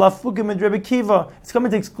 it's lafukim and Rebbe Kiva. It's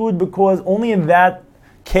coming to exclude because only in that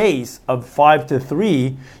case of 5 to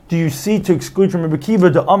 3 do you see to exclude from Rebbe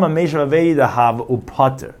Kiva the amma meisha aveda have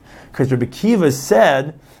upater, because Rebbe Kiva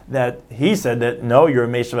said that no, you're a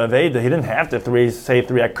Meshav Aveda. He didn't have to say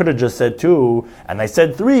 3. I could have just said 2, and I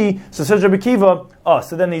said 3. So says Rabbi Kiva,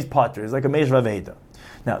 so then he's pater. He's like a Meshav Aveda.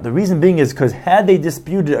 Now, the reason being is because had they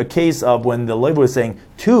disputed a case of when the Levi was saying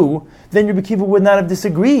 2, then Rabbi Kiva would not have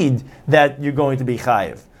disagreed that you're going to be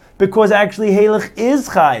chayiv, because actually halach is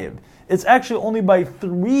chayiv. It's actually only by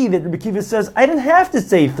 3 that Rabbi Kiva says I didn't have to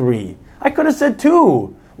say 3. I could have said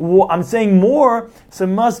 2. I'm saying more, so it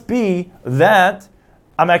must be that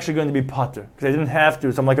I'm actually going to be pater, because I didn't have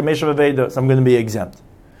to, so I'm like a Meshav Aveda, so I'm going to be exempt.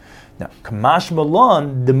 Now, Kamash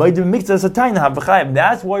Malon, the Maidim Mikzah Satayna Havachayim.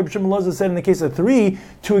 That's why Rabbi Shimon Lazar said in the case of 3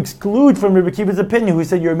 to exclude from Rabbi Kiva's opinion, who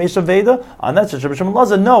said you're a Mesha Veda. On that, Rabbi Shimon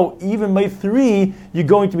Lazar, no, even by 3 you're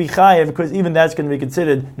going to be Chayev, because even that's going to be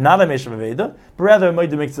considered not a Mesha Veda, but rather a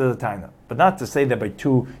Maidim Mikzah Satayna. But not to say that by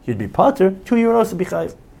 2 you'd be Pater, 2 you would also be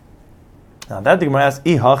Chayev. Now that the Gemara asks,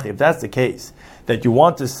 if that's the case, that you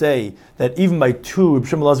want to say that even by 2 Rabbi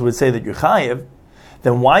Shimon Lazar would say that you're Chayev,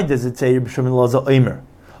 then why does it say Rabbi Shimon Lazar Omer?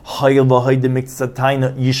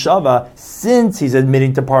 Since he's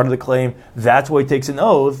admitting to part of the claim, that's why he takes an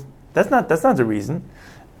oath. That's not the reason.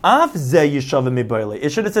 It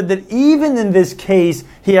should have said that even in this case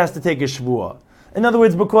he has to take a shvuah. In other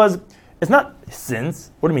words, because it's not since.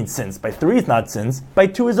 What do you mean since? By 3 it's not since. By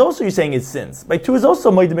 2 is also you're saying it's since. By 2 is also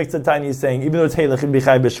Moed Mitzatani is saying, even though it's Heilach and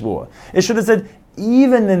Bichai B'Shvuah. It should have said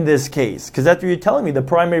even in this case, because that's what you're telling me. The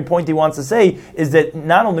primary point he wants to say is that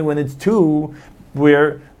not only when it's 2,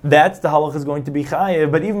 where that's the halach is going to be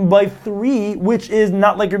chayev, but even by 3, which is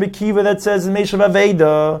not like Rabbi Kiva that says in Meshav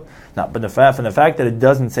Aveda. Now, but the fact that it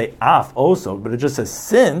doesn't say af also, but it just says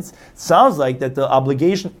since, sounds like that the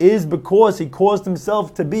obligation is because he caused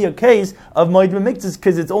himself to be a case of Moed Mikzah,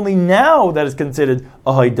 because it's only now that it's considered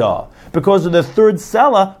a haidah, because of the 3rd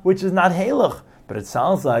Salah, which is not halach. But it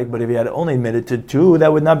sounds like, but if he had only admitted to 2,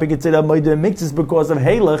 that would not be considered a Moed Mikzah because of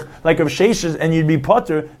halach, like of sheishes, and you'd be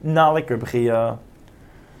potter, not like Rabbi Chia.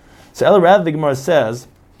 So El Rad the Gemara says,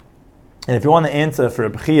 and if you want to answer for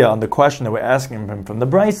Rabbi Chia on the question that we're asking him from the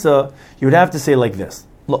Brisa, you would have to say like this.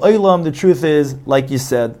 L'olam, the truth is, like you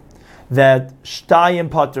said, that shtayim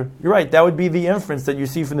potter. You're right, that would be the inference that you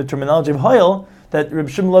see from the terminology of Hayel, that Rabbi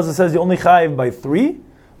Shimon Lazar says you only chayiv by 3,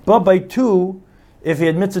 but by 2, if he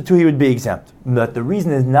admits to 2, he would be exempt. But the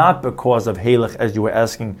reason is not because of halach, as you were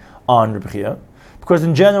asking on Rabbi Chia, because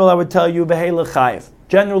in general I would tell you behalach chayiv.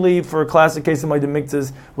 Generally, for a classic case of Moed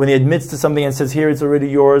Mikzah, when he admits to something and says, here it's already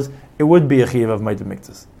yours, it would be a chiyuv of Moed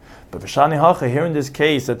Mikzah. But V'shani Hacha, here in this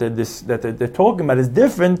case that they're talking about is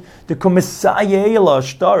different, the Komisayela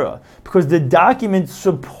Shtara, because the document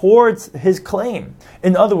supports his claim.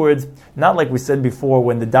 In other words, not like we said before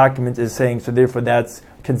when the document is saying, so therefore that's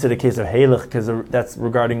considered a case of halach, because that's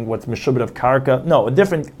regarding what's meshubed of karka. No, a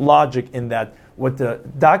different logic in that what the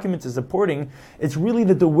document is supporting, it's really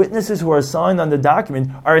that the witnesses who are signed on the document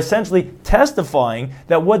are essentially testifying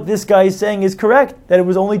that what this guy is saying is correct, that it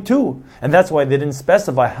was only 2. And that's why they didn't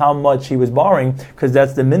specify how much he was borrowing, because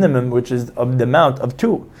that's the minimum, which is of the amount of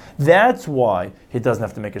 2. That's why he doesn't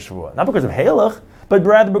have to make a shvuah. Not because of halach, but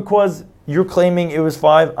rather because you're claiming it was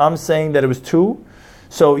 5, I'm saying that it was 2.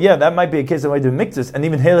 So yeah, that might be a case of Moed Mikzah, and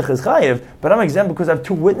even halach is chayev, but I'm exempt because I have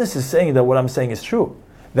 2 witnesses saying that what I'm saying is true.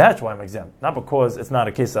 That's why I'm exempt. Not because it's not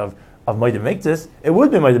a case of Moed Mikzah. It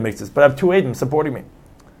would be Moed Mikzah, but I have 2 Eidim supporting me.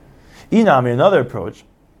 Inami, another approach,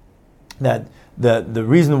 that the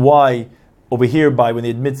reason why over here if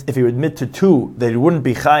he would admit to 2, that it wouldn't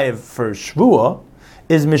be chayev for shvuah,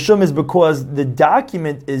 is because the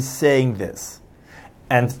document is saying this.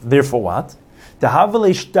 And therefore what? The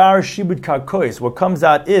Havale Shtar Shibud Karkois, what comes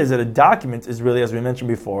out is that a document is really, as we mentioned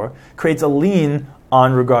before, creates a lien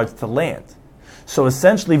on regards to land. So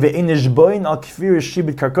essentially, we do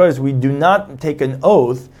not take an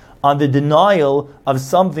oath on the denial of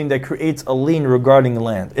something that creates a lien regarding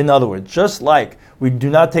land. In other words, just like we do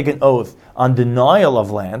not take an oath on denial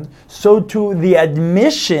of land, so too the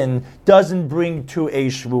admission doesn't bring to a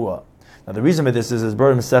shvuah. Now the reason for this is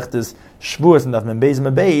Bar Masechtas Shvuas and Daf Membeis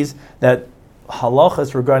Mebeis, that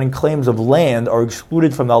halachas regarding claims of land are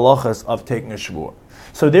excluded from the halachas of taking a shvuah.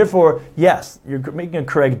 So therefore, yes, you're making a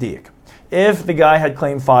correct diak. If the guy had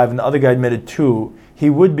claimed 5 and the other guy admitted 2, he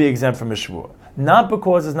would be exempt from a shvuah. Not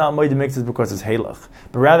because it's not Moed Mikzah, it's because it's halach.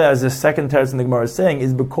 But rather, as the second teretz in the Gemara is saying,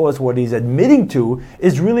 is because what he's admitting to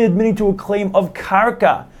is really admitting to a claim of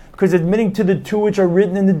karka. Because admitting to the 2 which are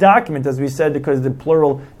written in the document, as we said, because the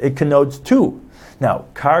plural, it connotes 2. Now,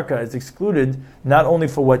 karka is excluded not only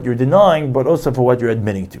for what you're denying, but also for what you're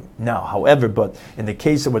admitting to. Now, however, but in the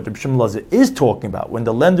case of what Reb Shimon Lazar is talking about, when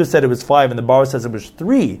the lender said it was 5 and the borrower says it was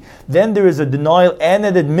 3, then there is a denial and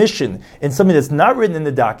an admission in something that's not written in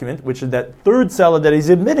the document, which is that 3rd seller that he's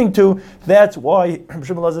admitting to. That's why Reb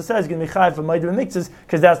Shimon Lazar says he's going to be chayav for Moed Mikzah,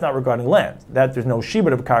 because that's not regarding land. That there's no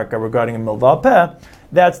shibud of karka regarding a milvah peh.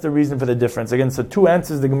 That's the reason for the difference. Again, so 2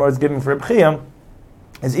 answers the Gemara is giving for Reb Chia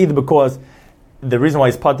is either because the reason why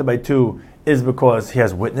he's pater by 2 is because he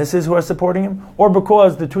has witnesses who are supporting him, or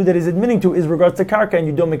because the 2 that he's admitting to is regards to karka, and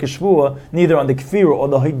you don't make a shvuah neither on the kfira or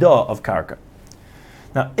the haidah of karka.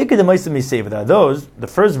 Now, those, the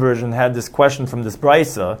first version had this question from this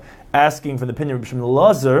brisa asking for the opinion of Reb Shimon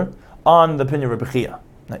Lazar on the opinion of Reb Chia.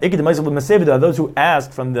 Now, there are those who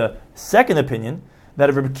ask from the second opinion that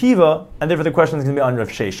of Rabbi Kiva, and therefore the question is going to be on Rav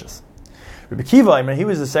Sheshes. Rabbi Kiva, he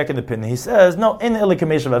was the second opinion. He says, no, in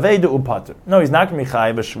Elikameshav Aveda upater. No, he's not going to be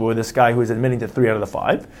chayiv b'shvur, this guy who is admitting to 3 out of the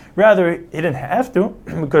 5. Rather, he didn't have to,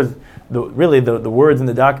 because the words in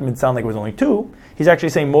the document sound like it was only 2. He's actually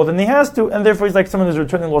saying more than he has to, and therefore he's like someone who's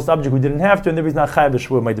returning a lost object who didn't have to, and therefore he's not chayiv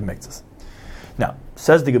b'shvur ma'id mixes. Now,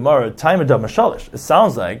 says the Gemara, time of mashalish. It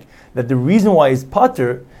sounds like that the reason why he's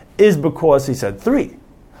pater is because he said 3.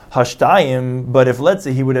 Hashtayim, but if let's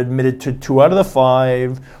say he would admit it to 2 out of the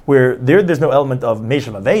 5, where there's no element of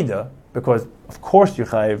Meshav Aveda, because of course you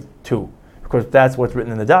chayiv 2, because that's what's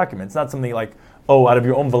written in the document. It's not something like, out of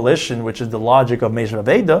your own volition, which is the logic of Meshav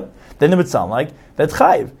Aveda, then it would sound like that's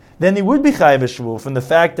chayiv. Then he would be chayiv shvu from the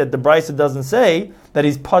fact that the Brisa doesn't say that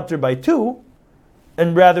he's pater by 2,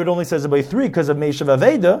 and rather it only says it by 3 because of Meshav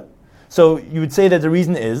Aveda. So you would say that the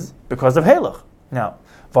reason is because of Halach. Now,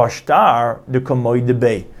 Varshtar de Kamoy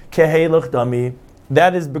debay.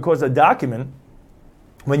 That is because a document,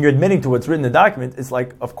 when you're admitting to what's written in the document, it's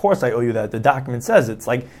like, of course I owe you that. The document says it's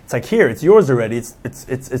like here, it's yours already. It's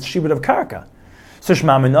shibud of karka. So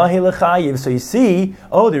so you see,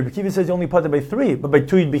 the Rebbe Kiva says you only pater by 3, but by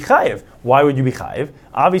 2 you'd be chayiv. Why would you be chayiv?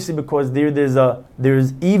 Obviously because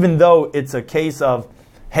there's even though it's a case of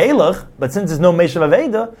halach, but since there's no meshav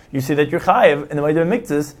aveda, you see that you're chayiv in the way of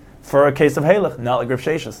mikzis for a case of halach, not like Rav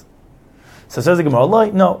Sheshes. So says the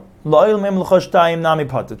Gemara, no.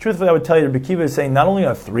 Truthfully, I would tell you, Rebbe Kiva is saying not only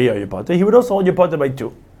on 3 are you pater, he would also hold you pater by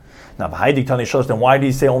 2. Now, then why do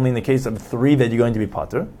you say only in the case of 3 that you're going to be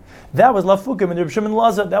pater? That was lafukim and Reb Shimon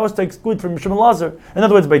Lazar. That was to exclude from Reb Shimon Lazar. In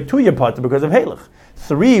other words, by 2 you're pater because of halach.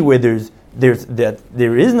 3 where there is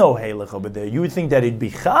no halach over there, you would think that it'd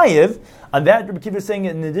be chayiv, and that Rebbe Kiva is saying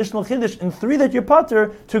an additional chiddush in 3 that you're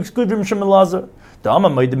pater to exclude Reb Shimon Lazar.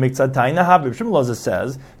 Reb Shimon Lazar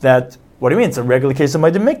says that. What do you mean? It's a regular case of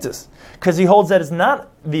Maidim Miktis. Because he holds that it's not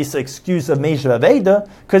this excuse of Meshav Aveda,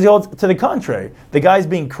 because he holds to the contrary. The guy's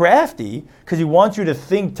being crafty because he wants you to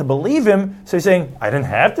think, to believe him, so he's saying, I didn't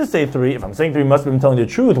have to say 3. If I'm saying 3, you must have been telling the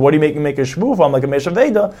truth. What do you make me make a shvu for? I'm like a Meshav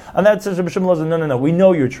Aveda. And that says, no, we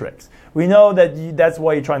know your tricks. We know that that's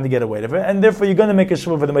why you're trying to get away with it, and therefore you're going to make a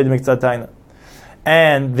shvu for the Maidim Miktis.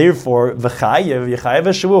 And therefore, v'chayev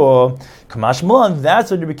v'shvuah, kamash mulan.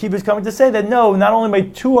 That's what Rebbe Kiva is coming to say, that no, not only by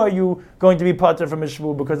 2 are you going to be pater from a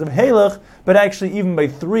shvuah because of halach, but actually even by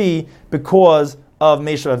 3 because of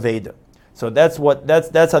meshav aveda. So that's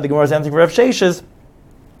how the Gemara is answering for Rav Sheshes,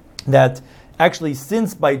 that actually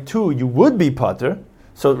since by 2 you would be pater,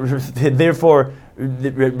 so therefore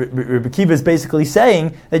Rebbe Kiva is basically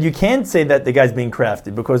saying that you can't say that the guy's being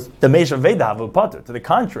crafty because the meshav aveda have a pater. To the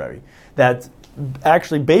contrary, that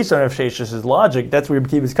actually, based on Rav Sheshes' logic, that's where Rebbe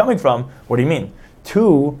Kiva is coming from. What do you mean?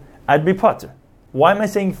 2, I'd be pater. Why am I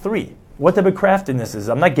saying 3? What type of craftiness is?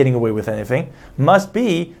 I'm not getting away with anything. Must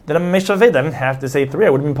be that I'm a Meshav Aveda. I didn't have to say 3. I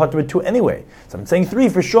would have been pater with 2 anyway. So I'm saying 3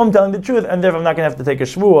 for sure. I'm telling the truth, and therefore I'm not going to have to take a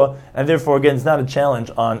shvuah, and therefore again it's not a challenge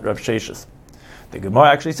on Rav Sheshes. The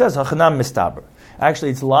Gemara actually says Hachanam mistaber.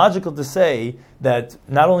 Actually, it's logical to say that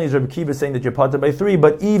not only is Rebbe Kiva saying that you're pater by 3,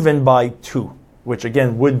 but even by 2. Which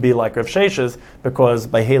again would be like Rav Sheshes, because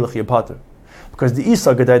by Halach you're pater. Because the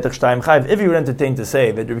Isa Gedaitach Shtayim Chayiv, if you were entertained to say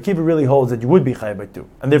that Rebbe Kiva really holds that you would be Chayiv by 2,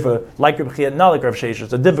 and therefore, like Rebbe Chiya, not like Rav Sheshes,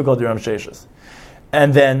 the difficulty of Rav Sheshes,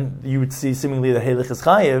 and then you would see seemingly that Halach is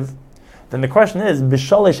Chayiv, then the question is,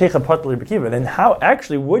 B'shalei Sheikha Pater Rebbe Kiva, then how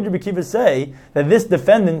actually would Rebbe Kiva say that this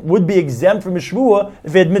defendant would be exempt from a shvuah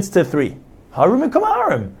if he admits to 3? Harim and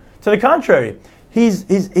Kamarim. To the contrary. He's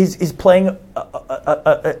playing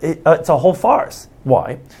it's a whole farce.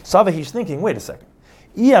 Why? Sava, he's thinking, wait a second.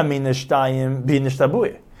 If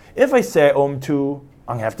I say Om 2,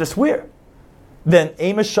 I'm going to have to swear. Then so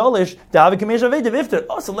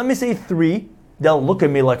let me say 3. They'll look at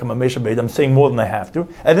me like I'm a Meshav Aveda. I'm saying more than I have to.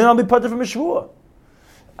 And then I'll be pater from a shvuah.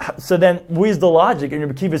 So then, where's the logic? And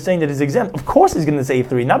Rebbe Kiva is saying that he's exempt. Of course he's going to say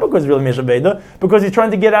 3. Not because he's really Meshav Aveda, because he's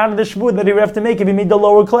trying to get out of the shvuah that he would have to make if he made the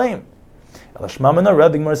lower claim. The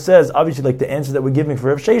Gemara says, obviously, like the answer that we're giving for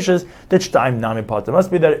Rav Sheshes, that Shtayim Nami Pater.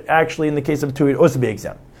 Must be that actually in the case of 2, it also be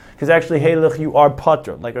exempt. Because actually, Halach, you are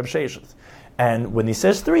Pater, like Rav Sheshes. And when he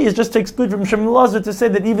says 3, it's just to exclude from Shimon Lazar to say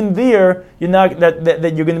that even there, you're not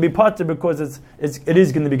that you're going to be Pater because it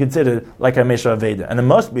is going to be considered like a Meshav Aveda. And it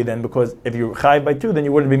must be then, because if you're Chayiv by 2, then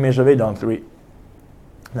you wouldn't be Meshav Aveda on 3.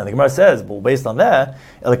 Now the Gemara says, well, based on that,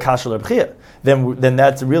 then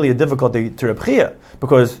that's really a difficulty to Reb Chiya,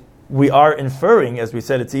 because we are inferring, as we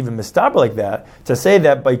said, it's even mistaber like that, to say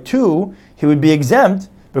that by 2, he would be exempt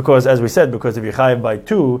Because, as we said, because if you're chayiv by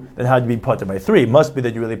 2, then how'd you be potter by 3? It must be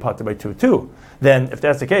that you really potter by 2 too. Then, if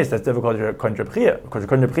that's the case, that's difficult to contra b'chia. Because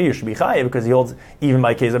contra b'chia you should be chayiv, because he holds, even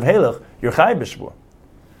by case of halach, you're chayiv b'shvua.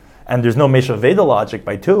 And there's no Mesha Veda logic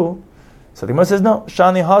by 2. So the Gemara says, no,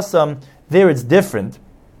 Shani Hasam, there it's different.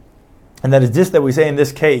 And that is this that we say in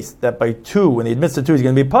this case, that by 2, when he admits to 2, he's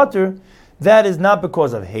going to be potter. That is not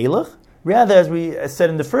because of halach. Rather, as we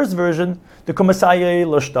said in the first version, the kumasaye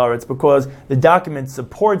loshtar, it's because the document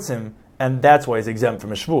supports him, and that's why he's exempt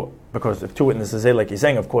from a shvur. Because if 2 witnesses say, like he's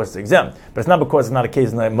saying, of course it's exempt. But it's not because it's not a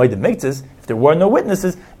case in the Bava Metzia. If there were no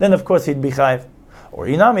witnesses, then of course he'd be chayiv. Or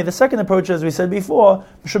inami, the second approach, as we said before,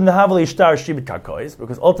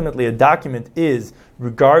 because ultimately a document is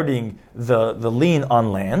regarding the lien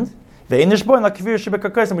on land. And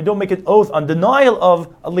we don't make an oath on denial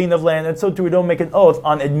of a lien of land, and so too we don't make an oath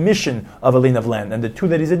on admission of a lien of land. And the 2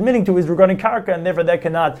 that he's admitting to is regarding karka, and therefore that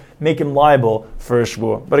cannot make him liable for a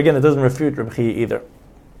shvur. But again, it doesn't refute Reb Chia either.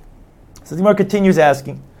 So the Gemara continues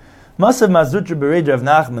asking, Masav Mazutra Bereid Rav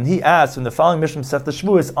Nachman, he asks in the following Mishnah Sefta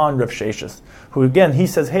Shvuos on Rav Sheshes, who again, he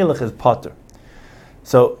says halach is potter.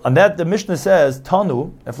 So on that, the Mishnah says,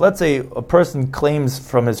 Tanu, if let's say a person claims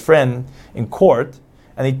from his friend in court,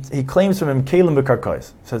 and he claims from him kelim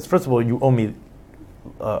v'karkais. Says, first of all, you owe me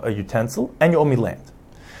a utensil, and you owe me land.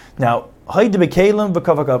 Now, let's say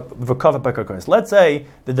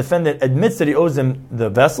the defendant admits that he owes him the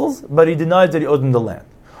vessels, but he denies that he owes him the land.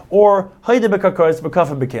 Or he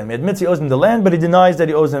admits he owes him the land, but he denies that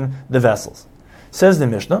he owes him the vessels. Says the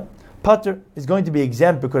Mishnah, Pater is going to be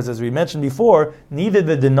exempt because, as we mentioned before, neither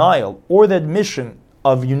the denial or the admission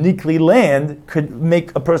of uniquely land could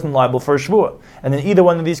make a person liable for a shvua. And in either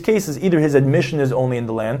one of these cases, either his admission is only in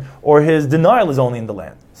the land, or his denial is only in the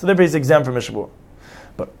land. So therefore he's exempt from a shvua.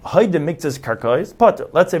 But haide mixes karkais, pater.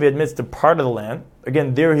 Let's say if he admits to part of the land,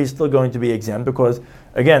 again, there he's still going to be exempt because,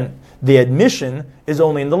 again, the admission is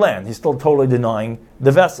only in the land. He's still totally denying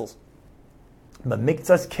the vessels. But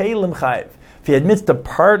mixas kelim chayv. If he admits to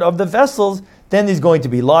part of the vessels, then he's going to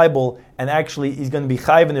be liable, and actually he's going to be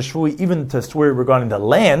chayiv in the shvui even to swear regarding the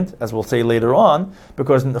land, as we'll say later on,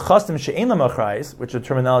 because in the chastim she'enam achrayis, which is a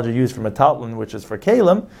terminology used for metaltlin, which is for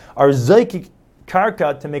kelim, are zoikik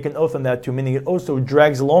karka to make an oath on that too, meaning it also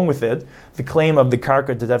drags along with it the claim of the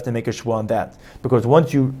karka to have to make a shvua on that. Because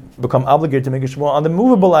once you become obligated to make a shvua on the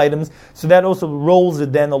movable items, so that also rolls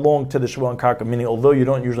it then along to the shvua on karka, meaning although you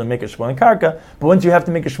don't usually make a shvua on karka, but once you have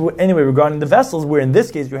to make a shvua anyway regarding the vessels, where in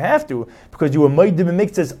this case you have to, because you were moedim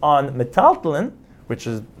mixes on metaltlin, which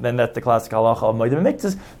is, then that's the classic halacha of moedim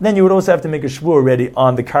mixes, then you would also have to make a shvua already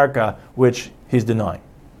on the karka, which he's denying.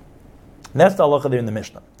 And that's the halacha there in the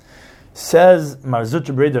Mishnah. Says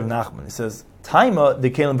Marzutra Bereid of Nachman, he says, Taima de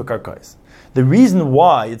kelim v'karkais. The reason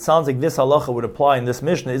why it sounds like this halacha would apply in this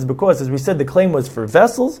Mishnah is because, as we said, the claim was for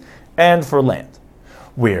vessels and for land.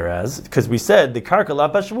 Whereas, because we said the karka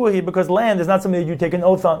la pashvuhi, because land is not something that you take an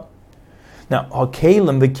oath on. Now,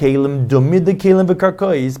 hakelim v'kelim dumid de kelim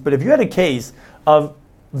v'karkais. But if you had a case of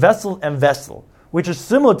vessel and vessel, which is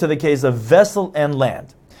similar to the case of vessel and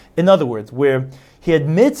land, in other words, where he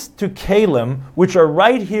admits to kelim, which are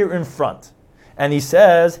right here in front. And he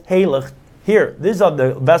says, halach, here, these are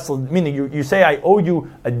the vessels, meaning you say, I owe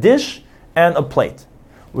you a dish and a plate,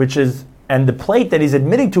 and the plate that he's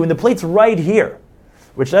admitting to, and the plate's right here,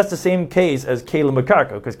 which that's the same case as kelim and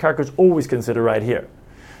karka, because karka is always considered right here.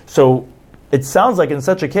 So it sounds like in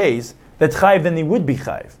such a case, that chayiv then he would be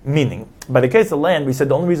chayiv. Meaning, by the case of land, we said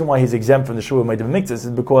the only reason why he's exempt from the shvua moedim mixes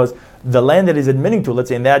is because the land that he's admitting to, let's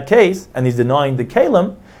say in that case, and he's denying the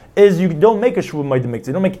kelim, is you don't make a shvua moedim mixes.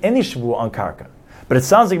 You don't make any shvua on karka. But it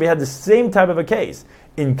sounds like we had the same type of a case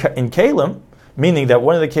in kelim, meaning that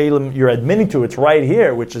one of the kelim you're admitting to, it's right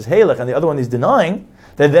here, which is halach, and the other one he's denying,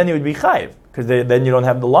 that then he would be chayiv, because then you don't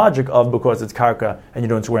have the logic of because it's karka and you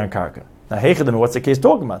don't swear on karka. Now, what's the case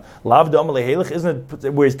talking about? Lav d'amale halach, isn't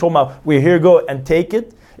it where he's talking about, we're here, go and take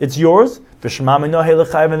it, it's yours? And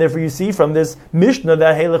therefore you see from this Mishnah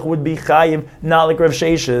that halach would be chayiv, not like Rav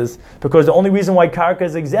Sheshes, because the only reason why karka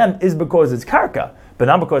is exempt is because it's karka, but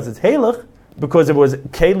not because it's halach, because it was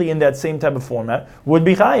keli in that same type of format, would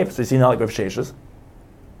be chayiv. So you see, not like Rav Sheshes.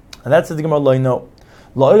 And that's the Gemara lo no.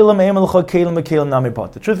 Truthfully,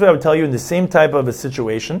 I would tell you in the same type of a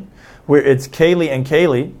situation where it's keli and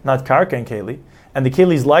keli, not karka and keli, and the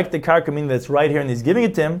keli is like the karka, meaning that's right here and he's giving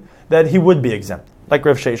it to him, that he would be exempt, like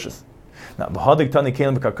Rav Sheshes. Now, so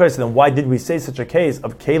then why did we say such a case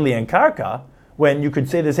of keli and karka when you could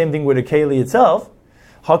say the same thing with a keli itself?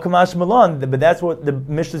 Hakamash Milan, but that's what the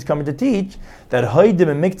Mishnah is coming to teach, that Haidim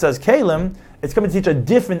and Miktzas Kelim, it's coming to teach a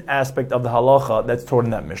different aspect of the halacha that's taught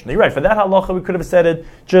in that Mishnah. You're right, for that halacha we could have said it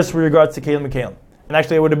just with regards to Kelim and Kelim. And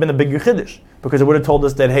actually, it would have been a bigger chiddush, because it would have told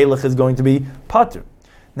us that Halach is going to be patur.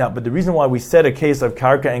 Now, but the reason why we said a case of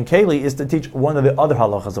karka and keli is to teach one of the other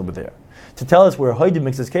halachas over there. To tell us where Hoidim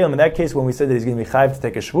mixes kelim, in that case when we said that he's going to be chayiv to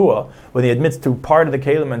take a shvua, when he admits to part of the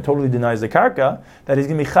kelim and totally denies the karka, that he's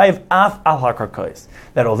going to be chayiv af al ha-karkais.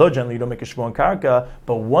 That although generally you don't make a shvua on karka,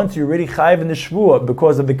 but once you're already chayiv in the shvua,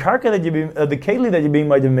 because of the karka that you're being, the keli that you're being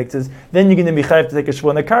Hoidim mixes, then you're going to be chayiv to take a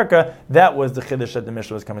shvua on the karka. That was the chiddush that the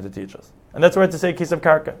Mishnah was coming to teach us. And that's why to say a case of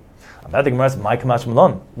karka. I think my kamash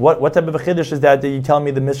malon. What type of a chiddush is that you tell me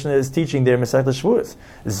the Mishnah is teaching there in Masechet Shavuos?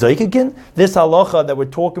 Zoykikin, this halacha that we're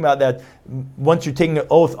talking about, that once you're taking an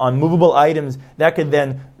oath on movable items, that could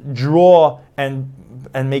then draw and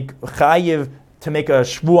make chayiv to make a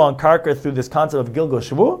shvu on karka through this concept of gilgal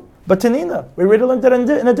shvu. But Tanina, we already learned that in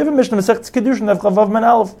a different Mishnah, Masechet Kedushin of Chavav Men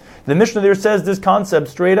Aleph. The Mishnah there says this concept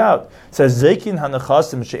straight out. It says Zeikin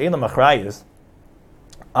hanachasim she'elam achrayis.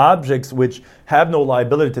 Objects which have no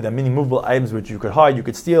liability to them, meaning movable items which you could hide, you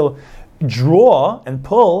could steal, draw and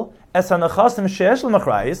pull,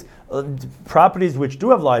 properties which do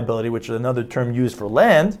have liability, which is another term used for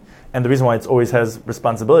land, and the reason why it always has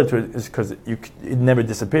responsibility to it is because it never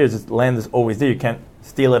disappears. Land is always there, you can't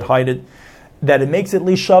steal it, hide it. That it makes it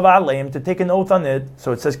lishav aleim, to take an oath on it.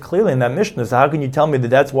 So it says clearly in that Mishnah. So how can you tell me that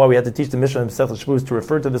that's why we had to teach the Mishnah in Masechet Shavuos to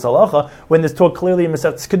refer to this halacha when there's taught clearly in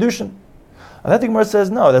Masechet Kedushin? And that the Gemara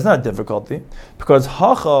says, no, that's not a difficulty. Because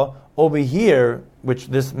hacha over here, which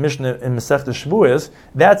this Mishnah in Masechet Shavuos,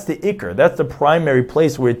 that's the ikar. That's the primary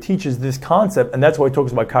place where it teaches this concept, and that's why it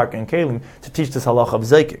talks about karka and kelim, to teach this halacha of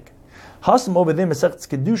zeikik. Hasam over there, Masechet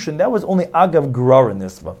Kedushin, that was only agav grara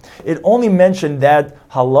nisva. It only mentioned that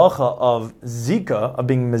halacha of zika, of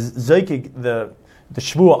being zeikik, the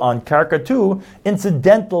shvua on karka too,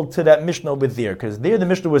 incidental to that Mishnah over there, because there the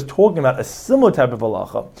Mishnah was talking about a similar type of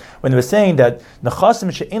halacha when they were saying that nechasim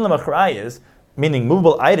she'en lam achrayis, meaning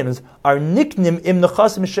movable items, are niknim im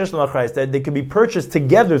nechasim she'esh lam achrayis, that they can be purchased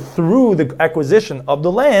together through the acquisition of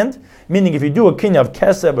the land. Meaning, if you do a kinyan of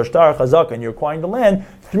kesef or shtar chazak and you're acquiring the land,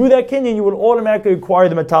 through that kinyan you would automatically acquire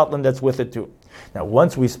the metatlan that's with it too. Now,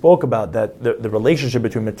 once we spoke about that, the relationship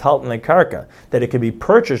between metalton and karka, that it can be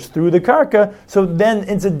purchased through the karka, so then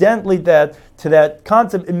incidentally to that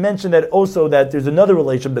concept, it mentioned that also that there's another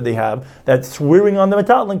relationship that they have, that swearing on the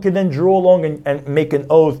metalton can then draw along and make an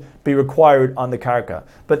oath be required on the karka.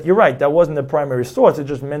 But you're right, that wasn't the primary source, it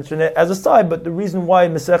just mentioned it as a side, but the reason why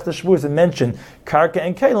Masechet Shavuos mentioned karka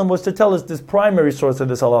and kelim was to tell us this primary source of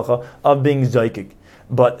this halacha of being zoykik.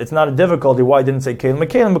 But it's not a difficulty why I didn't say kelim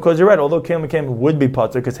and kelim, because you're right, although kelim and kelim would be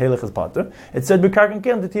pater, because halach is pater, it said b'karka and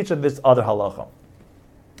kelim to teach us this other halacha.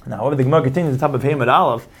 Now, however, the Gemara continues at the top of Heimat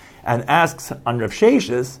Aleph and asks on Rav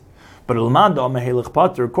Sheshes, but Ulmanda Amar Halach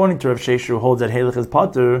pater, according to Rav Sheshes, who holds that halach is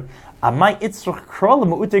pater, Amai itzrach krala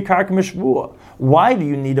ma'utei karka mishvua. Why do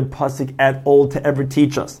you need a pasuk at all to ever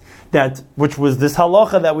teach us that, which was this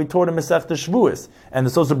halacha that we taught in Masechet Shavuos, and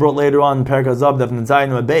it's also brought later on in Perek Hazav Daf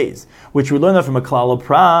Zayin Beis, which we learned from a klal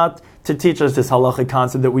prat to teach us this halacha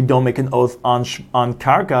concept that we don't make an oath on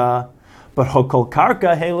karka, but hokol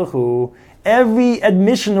karka helachu. Every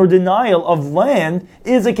admission or denial of land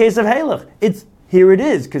is a case of halach. Here it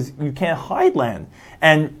is, because you can't hide land.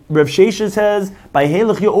 And Rav Shesha says, by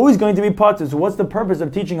halach you're always going to be patur. So what's the purpose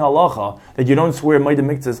of teaching halacha that you don't swear Moed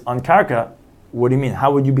Miktzos on karka? What do you mean?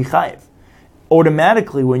 How would you be chayiv?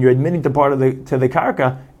 Automatically, when you're admitting to the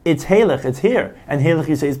karka, it's halach, it's here. And halach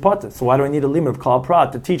you say is patur. So why do I need a limit of klal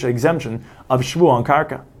prat to teach an exemption of shvu on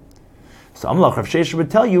karka? So Amlach Rav Shesha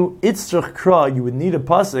would tell you, itzrach kra, you would need a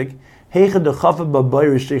pasuk,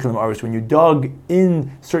 when you dug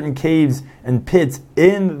in certain caves and pits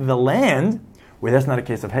in the land, where that's not a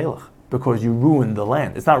case of halach, because you ruined the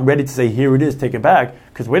land. It's not ready to say, here it is, take it back,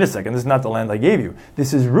 because wait a second, this is not the land I gave you.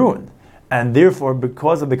 This is ruined. And therefore,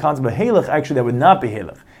 because of the concept of halach, actually that would not be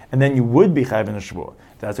halach. And then you would be chayv in a shvur.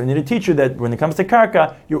 That's why you need a teacher that when it comes to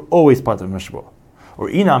karka, you're always part of a shvur. Or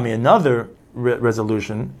inami, another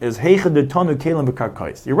resolution, is heichad detonu kelim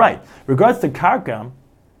b'karkais. You're right. Regards to karka,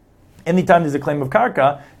 anytime there's a claim of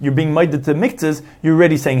karka, you're being moeded to miktzos, you're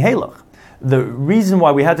already saying halach. The reason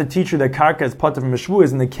why we had to teach you that karka is part of a shvu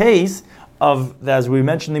is in the case of, as we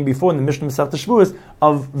mentioned before in the Mishnah Masechet Shavuos,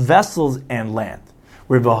 of vessels and land.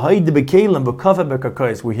 Where he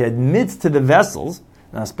admits to the vessels,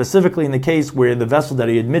 now specifically in the case where the vessel that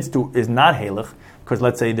he admits to is not halach, because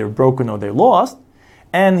let's say they're broken or they're lost,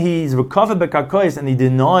 and he's v'kafeh b'karkois and he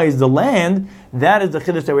denies the land, that is the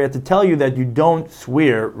chiddush that we have to tell you that you don't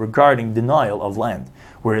swear regarding denial of land.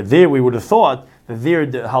 Where there we would have thought that there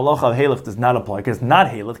the halacha of halach does not apply, because it's not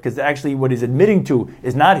halach, because actually what he's admitting to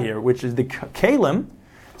is not here, which is the kelim.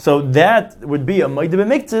 So that would be a Moed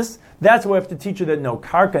B'Miktzis. That's why I have to teach you that no,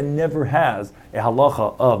 Karka never has a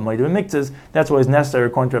halacha of Moed B'Miktzis. That's why it's necessary,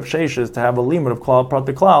 according to Rav Sheshes, to have a limud of Klal Prat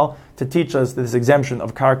Klal to teach us this exemption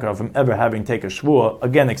of Karka from ever having taken a Shvuah.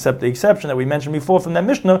 Again, except the exception that we mentioned before from that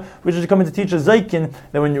Mishnah, which is coming to teach a Zaykin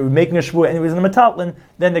that when you're making a Shvuah anyways in a Metatlin,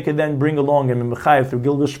 then they could then bring along him in Mechayev through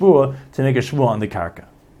Gilgal Shvuah to make a Shvuah on the Karka.